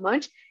generalize it too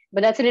much,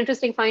 but that's an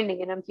interesting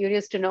finding, and I'm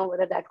curious to know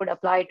whether that would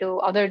apply to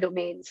other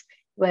domains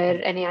where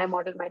an AI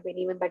model might be an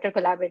even better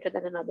collaborator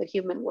than another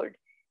human would.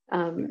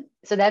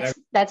 So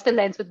that's the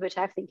lens with which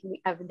I've been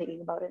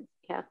thinking about it.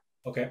 Yeah.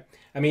 Okay.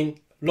 I mean,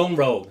 long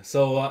road.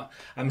 So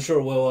I'm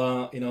sure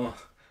we'll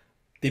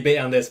debate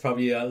on this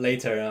probably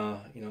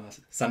later.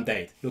 Some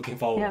date. Looking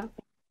forward.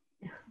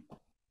 Yeah.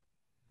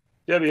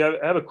 Debbie,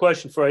 I have a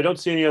question for you. I don't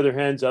see any other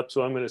hands up,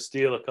 so I'm going to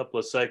steal a couple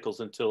of cycles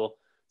until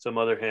some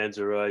other hands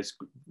arise.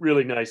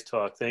 Really nice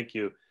talk. Thank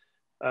you.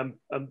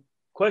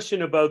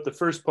 Question about the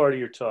first part of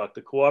your talk,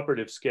 the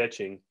cooperative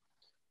sketching.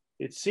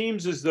 It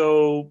seems as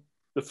though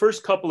the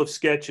first couple of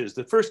sketches,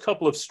 the first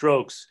couple of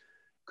strokes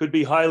could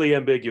be highly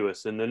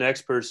ambiguous, and the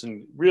next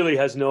person really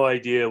has no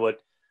idea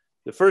what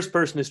the first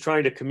person is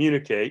trying to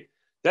communicate.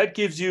 That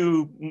gives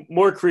you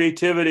more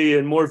creativity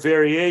and more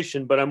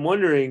variation, but I'm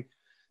wondering,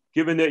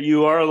 given that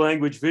you are a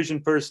language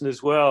vision person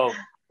as well,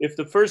 if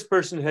the first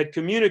person had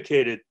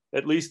communicated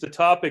at least the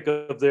topic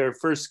of their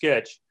first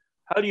sketch,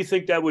 how do you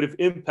think that would have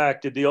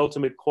impacted the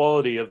ultimate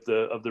quality of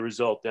the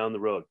result down the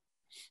road?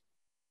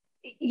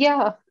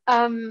 Yeah,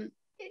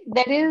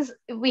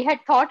 we had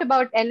thought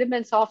about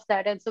elements of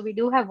that. And so we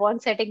do have one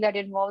setting that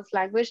involves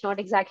language, not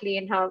exactly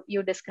in how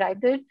you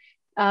described it.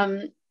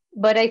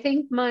 But I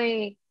think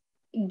my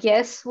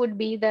guess would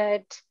be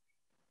that,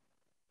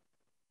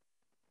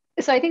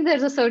 so I think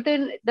there's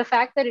the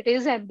fact that it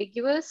is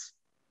ambiguous,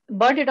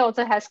 but it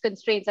also has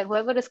constraints, and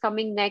whoever is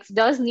coming next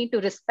does need to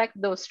respect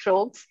those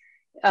strokes.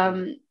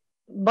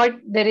 But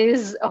there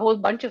is a whole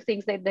bunch of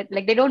things that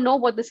like they don't know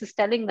what this is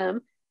telling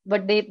them,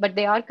 but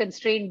they are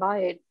constrained by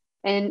it.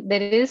 And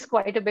there is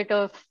quite a bit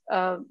of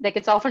like,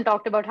 it's often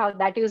talked about how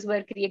that is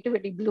where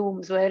creativity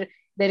blooms, where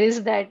there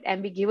is that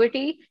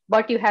ambiguity,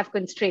 but you have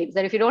constraints.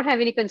 That if you don't have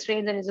any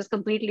constraints and it's just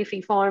completely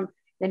free form,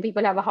 then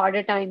people have a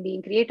harder time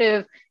being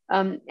creative.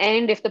 And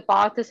if the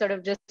path is sort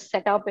of just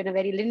set up in a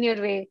very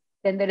linear way,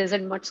 then there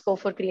isn't much scope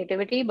for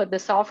creativity. But the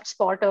soft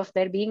spot of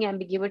there being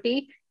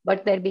ambiguity,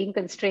 but there being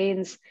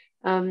constraints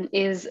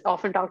is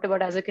often talked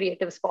about as a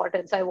creative spot.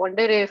 And so I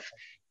wonder if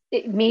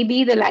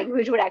maybe the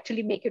language would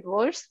actually make it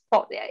worse.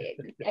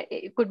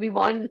 It could be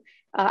one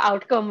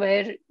outcome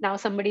where now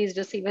somebody is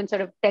just even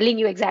sort of telling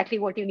you exactly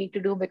what you need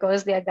to do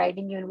because they are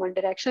guiding you in one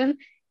direction.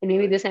 And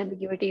maybe this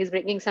ambiguity is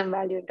bringing some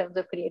value in terms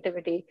of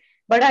creativity.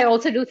 But I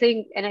also do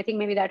think, and I think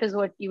maybe that is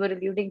what you were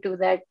alluding to,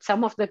 that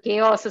some of the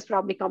chaos is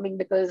probably coming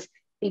because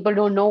people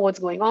don't know what's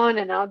going on,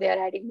 and now they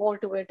are adding more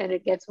to it and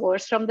it gets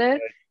worse from there.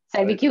 So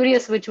I'd be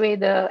curious which way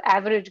the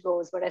average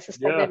goes, but I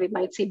suspect that we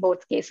might see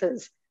both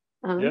cases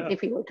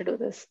if we were to do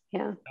this.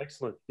 Yeah.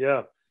 Excellent.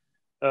 Yeah.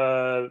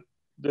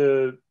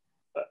 The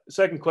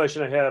second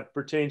question I have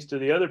pertains to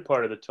the other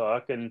part of the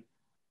talk, and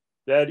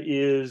that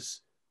is,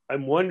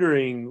 I'm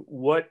wondering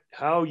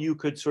how you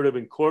could sort of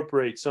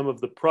incorporate some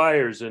of the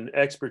priors and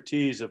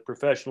expertise of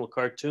professional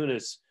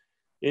cartoonists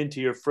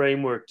into your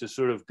framework to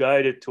sort of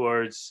guide it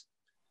towards,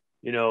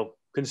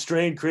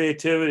 constrained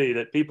creativity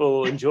that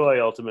people enjoy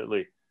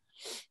ultimately.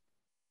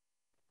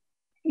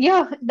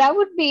 Yeah, that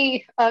would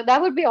be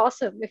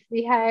awesome if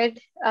we had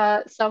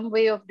some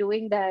way of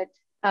doing that.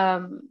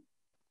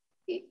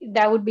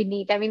 That would be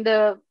neat. I mean,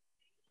 the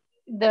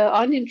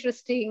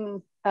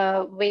uninteresting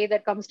way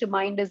that comes to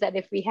mind is that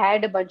if we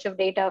had a bunch of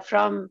data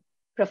from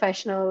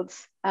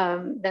professionals,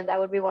 then that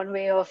would be one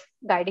way of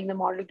guiding the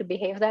model to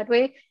behave that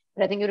way.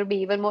 But I think it would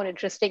be even more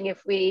interesting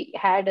if we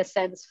had a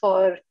sense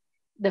for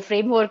the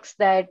frameworks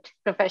that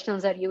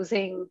professionals are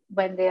using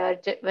when they are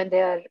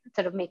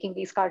sort of making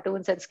these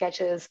cartoons and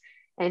sketches,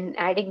 and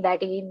adding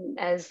that in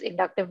as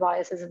inductive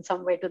biases in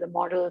some way to the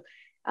model.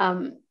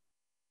 I'm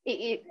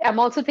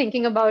also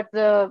thinking about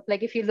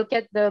if you look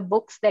at the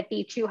books that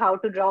teach you how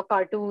to draw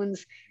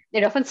cartoons,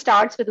 it often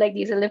starts with like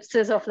these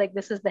ellipses of like,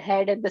 this is the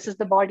head and this is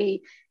the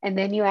body, and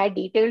then you add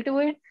detail to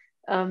it.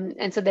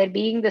 And so there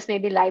being this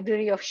maybe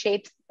library of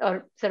shapes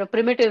or sort of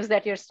primitives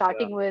that you're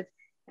starting with,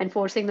 and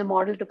forcing the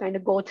model to kind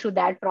of go through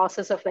that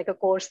process of like a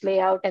course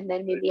layout, and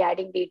then maybe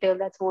adding detail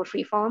that's more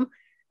freeform.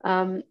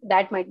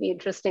 That might be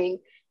interesting.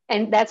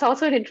 And that's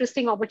also an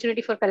interesting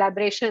opportunity for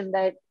collaboration.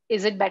 That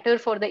is it better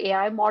for the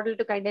AI model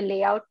to kind of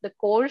lay out the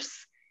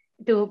course,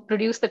 to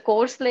produce the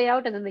course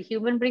layout, and then the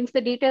human brings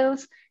the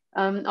details?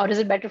 Or is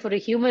it better for a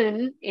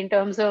human in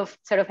terms of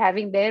sort of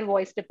having their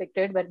voice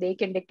depicted, but they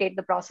can dictate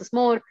the process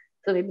more?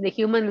 So maybe the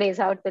human lays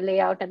out the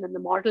layout and then the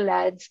model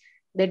adds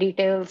the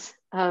details.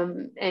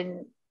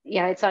 And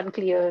yeah, it's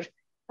unclear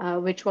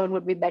which one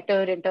would be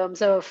better in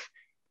terms of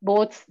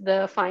both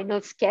the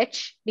final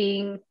sketch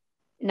being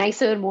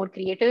nicer, more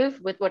creative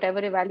with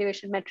whatever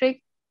evaluation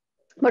metric,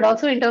 but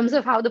also in terms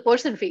of how the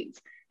person feels.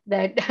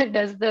 That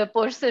does the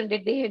person,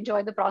 did they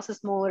enjoy the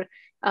process more?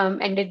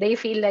 And did they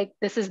feel like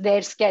this is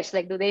their sketch?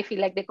 Like, do they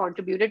feel like they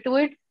contributed to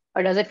it?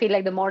 Or does it feel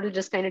like the model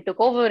just kind of took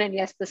over and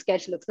yes, the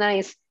sketch looks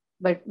nice,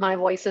 but my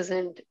voice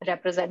isn't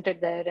represented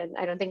there? And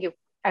I don't think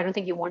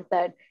you want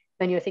that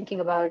when you're thinking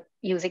about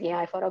using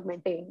AI for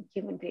augmenting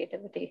human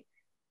creativity.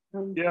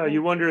 Yeah,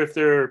 you wonder if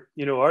there,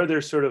 are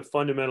there sort of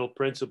fundamental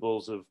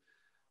principles of,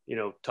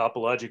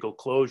 topological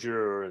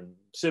closure and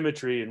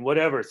symmetry and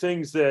whatever,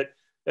 things that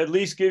at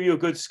least give you a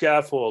good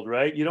scaffold,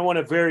 right? You don't want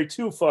to vary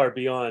too far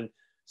beyond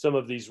some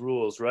of these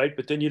rules, right?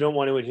 But then you don't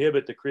want to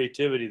inhibit the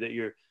creativity that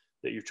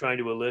you're trying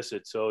to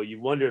elicit. So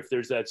you wonder if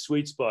there's that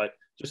sweet spot,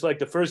 just like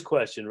the first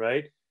question,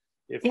 right?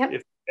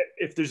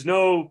 If there's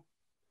no,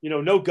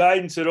 no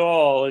guidance at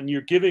all, and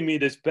you're giving me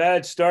this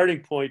bad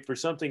starting point for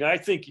something I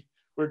think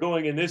we're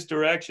going in this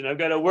direction, I've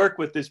got to work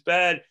with this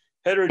bad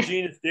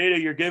heterogeneous data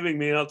you're giving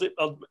me, and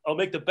I'll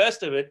make the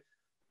best of it.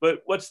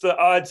 But what's the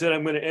odds that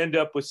I'm going to end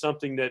up with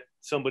something that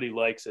somebody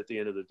likes at the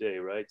end of the day,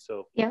 right?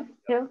 So yeah,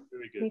 very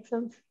good. Makes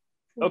sense.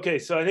 Okay,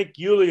 so I think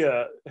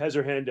Yulia has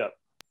her hand up.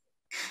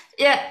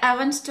 Yeah, I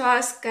wanted to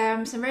ask,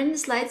 somewhere in the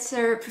slides,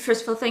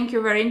 first of all, thank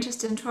you, very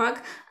interesting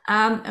talk.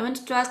 I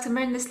wanted to ask,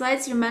 somewhere in the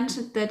slides, you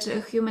mentioned that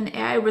human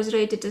AI was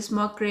rated as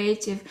more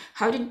creative.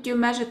 How did you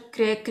measure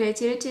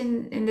creativity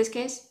in this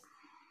case?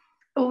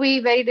 We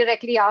very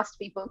directly asked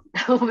people,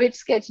 which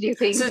sketch do you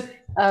think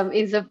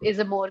is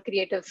a more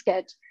creative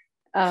sketch?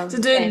 So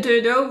do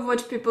you know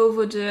what people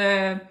would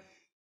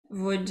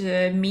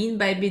mean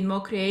by being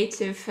more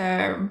creative?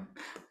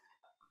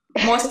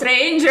 More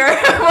strange, or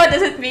what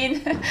does it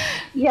mean?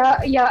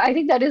 Yeah, I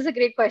think that is a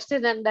great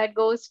question, and that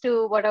goes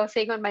to what I was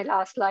saying on my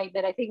last slide,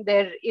 that I think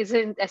there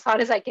isn't, as far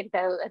as I can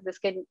tell, and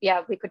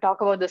we could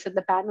talk about this in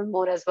the panel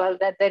more as well,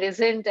 that there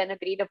isn't an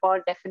agreed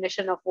upon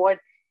definition of what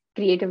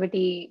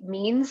creativity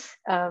means,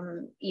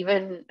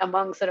 even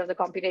among sort of the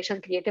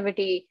computational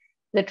creativity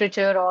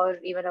literature, or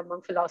even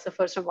among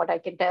philosophers, from what I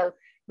can tell.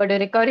 But a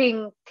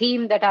recurring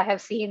theme that I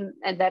have seen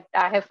and that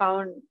I have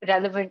found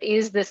relevant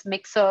is this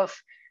mix of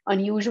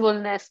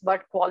unusualness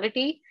but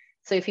quality.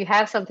 So if you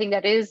have something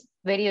that is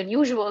very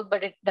unusual,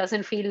 but it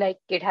doesn't feel like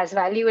it has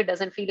value, it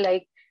doesn't feel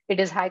like it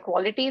is high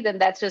quality, then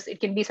it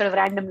can be sort of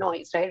random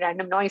noise, right?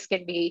 Random noise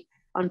can be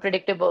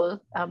unpredictable,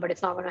 but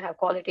it's not going to have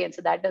quality, and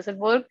so that doesn't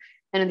work.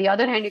 And on the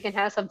other hand, you can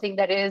have something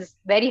that is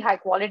very high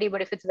quality,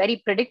 but if it's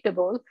very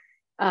predictable,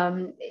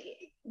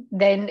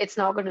 then it's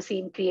not going to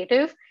seem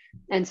creative.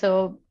 And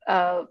so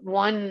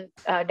one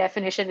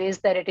definition is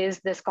that it is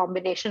this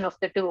combination of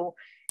the two,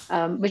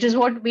 which is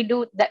what we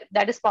do.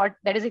 That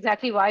is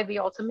exactly why we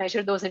also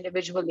measure those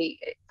individually.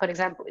 For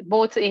example,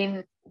 both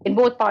in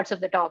both parts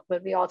of the talk,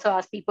 where we also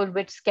ask people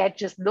which sketch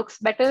just looks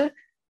better,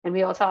 and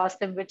we also ask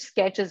them which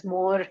sketch is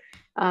more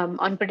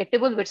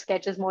unpredictable, which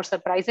sketch is more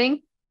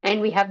surprising. And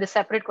we have the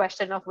separate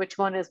question of which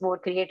one is more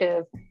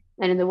creative.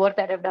 And in the work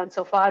that I've done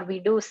so far, we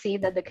do see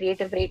that the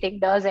creative rating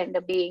does end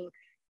up being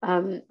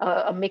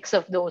a mix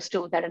of those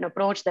two, that an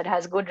approach that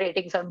has good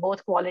ratings on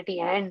both quality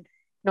and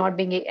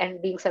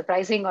being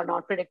surprising or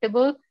not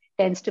predictable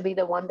tends to be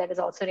the one that is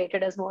also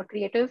rated as more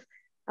creative.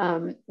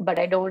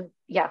 But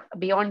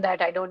beyond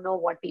that, I don't know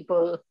what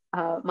people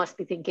must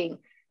be thinking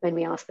when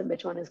we ask them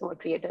which one is more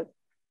creative.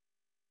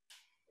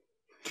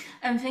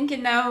 I'm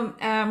thinking now,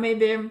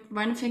 maybe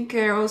one thing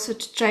also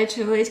to try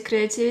to evaluate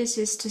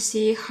creativity is to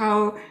see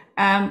how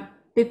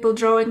people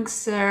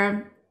drawings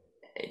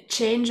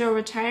change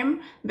over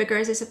time,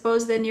 because I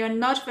suppose then you're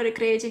not very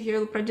creative,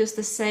 you'll produce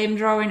the same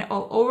drawing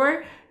all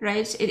over,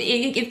 right?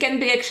 It can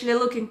be actually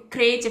looking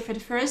creative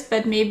at first,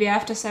 but maybe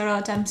after several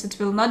attempts it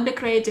will not be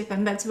creative,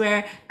 and that's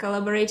where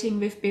collaborating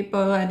with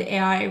people and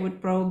AI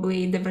would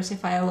probably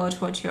diversify a lot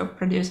what you're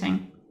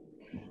producing.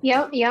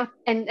 Yeah.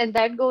 And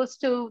that goes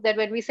to that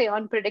when we say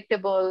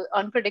unpredictable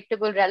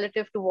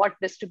relative to what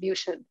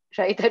distribution,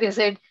 right? That is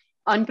it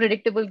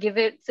unpredictable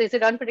given, so is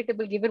it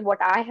unpredictable given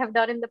what I have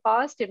done in the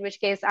past, in which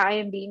case I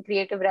am being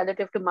creative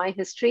relative to my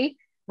history,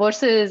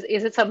 versus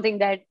is it something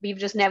that we've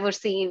just never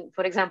seen,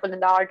 for example, in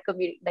the art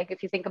community? Like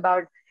if you think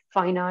about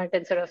fine art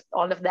and sort of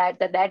all of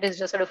that is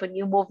just sort of a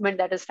new movement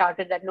that has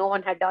started that no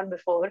one had done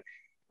before.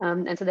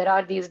 And so there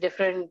are these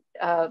different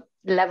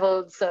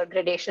levels or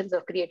gradations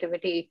of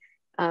creativity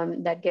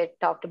that get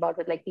talked about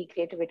with like P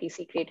creativity,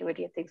 C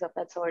creativity, and things of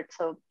that sort.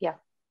 So yeah,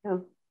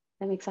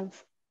 that makes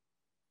sense.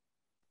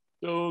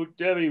 So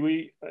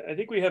Devi, I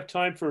think we have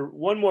time for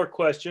one more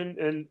question,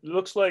 and it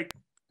looks like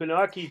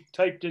Pinaki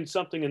typed in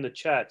something in the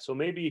chat. So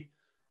maybe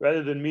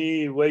rather than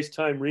me waste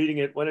time reading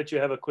it, why don't you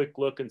have a quick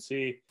look and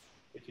see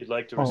if you'd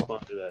like to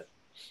respond to that?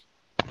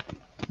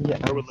 Yeah,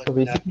 so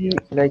basically,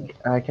 like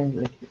I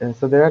can, like,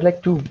 so there are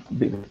like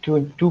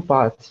two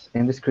parts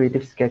in this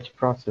creative sketch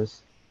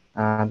process.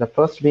 The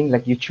first being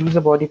like you choose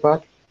a body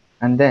part,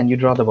 and then you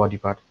draw the body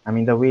part. I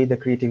mean, the way the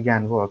creative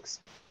GAN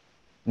works.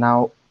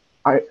 Now,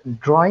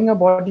 drawing a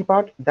body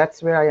part,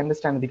 that's where I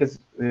understand, because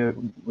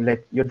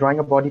like you're drawing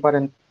a body part,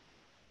 and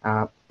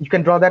you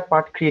can draw that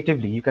part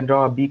creatively. You can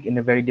draw a beak in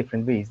a very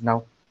different ways.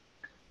 Now,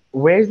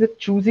 where is the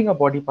choosing a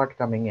body part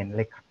coming in?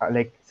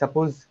 Like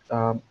suppose.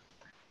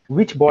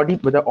 Which body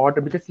with the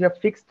order, because you have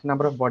fixed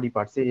number of body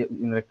parts, say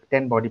like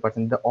 10 body parts,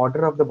 and the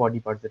order of the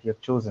body parts that you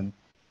have chosen,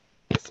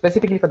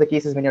 specifically for the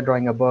cases when you're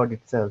drawing a bird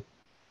itself,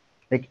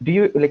 like do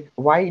you like,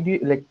 why do you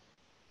like,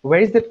 where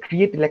is the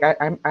like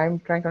I'm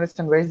trying to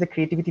understand where is the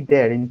creativity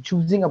there in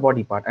choosing a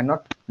body part and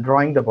not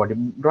drawing the body.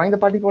 Drawing the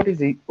body part is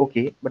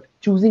okay, but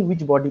choosing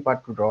which body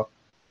part to draw,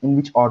 in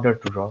which order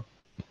to draw.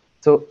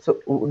 So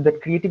the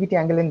creativity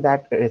angle in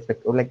that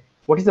respect, or like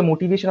what is the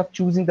motivation of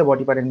choosing the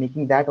body part and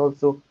making that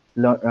also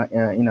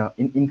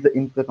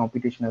into the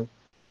computational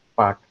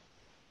part?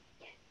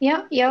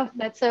 Yeah,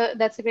 that's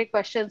a great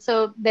question.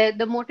 So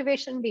the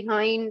motivation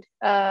behind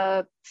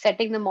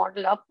setting the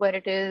model up where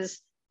it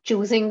is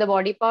choosing the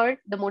body part,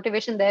 the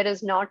motivation there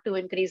is not to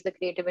increase the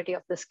creativity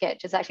of the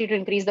sketch. It's actually to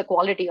increase the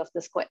quality of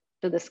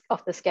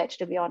the sketch,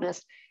 to be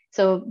honest.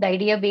 So the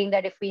idea being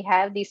that if we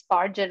have these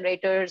part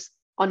generators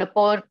on a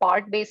per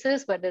part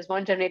basis, where there's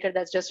one generator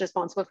that's just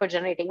responsible for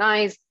generating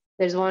eyes,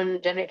 there's one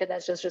generator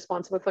that's just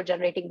responsible for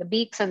generating the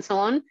beaks and so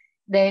on,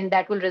 then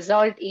that will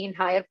result in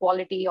higher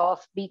quality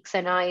of beaks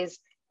and eyes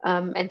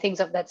and things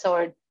of that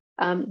sort.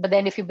 But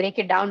then if you break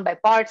it down by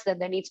parts, then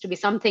there needs to be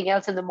something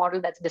else in the model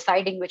that's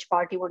deciding which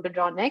part you want to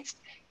draw next.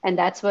 And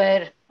that's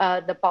where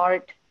the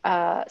part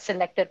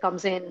selector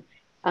comes in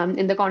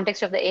the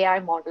context of the AI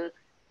model.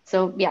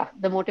 So yeah,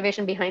 the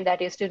motivation behind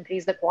that is to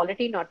increase the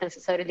quality, not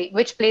necessarily,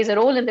 which plays a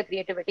role in the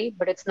creativity,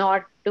 but it's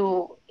not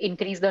to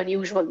increase the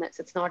unusualness.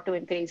 It's not to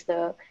increase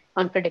the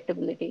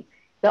unpredictability.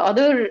 The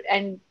other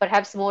and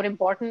perhaps more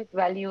important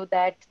value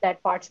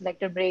that part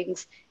selector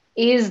brings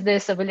is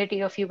this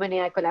ability of human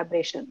AI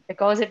collaboration.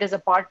 Because it is a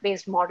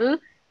part-based model,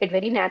 it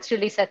very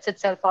naturally sets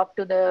itself up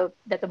to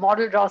that the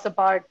model draws a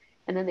part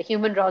and then the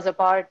human draws a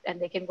part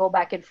and they can go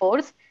back and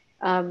forth,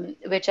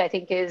 which I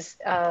think is,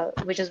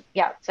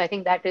 yeah, so I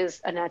think that is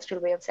a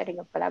natural way of setting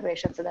up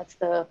collaboration. So that's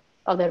the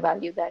other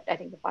value that I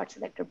think the part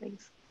selector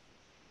brings.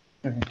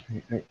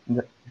 Right.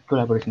 The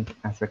collaboration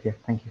aspect, yeah,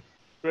 thank you.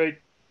 Great.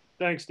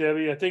 Thanks,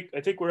 Devi. I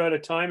think we're out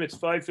of time. It's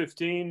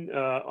 5:15.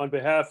 On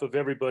behalf of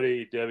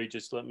everybody, Devi,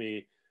 just let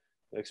me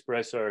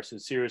express our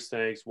sincerest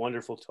thanks.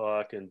 Wonderful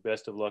talk, and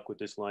best of luck with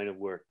this line of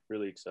work.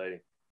 Really exciting.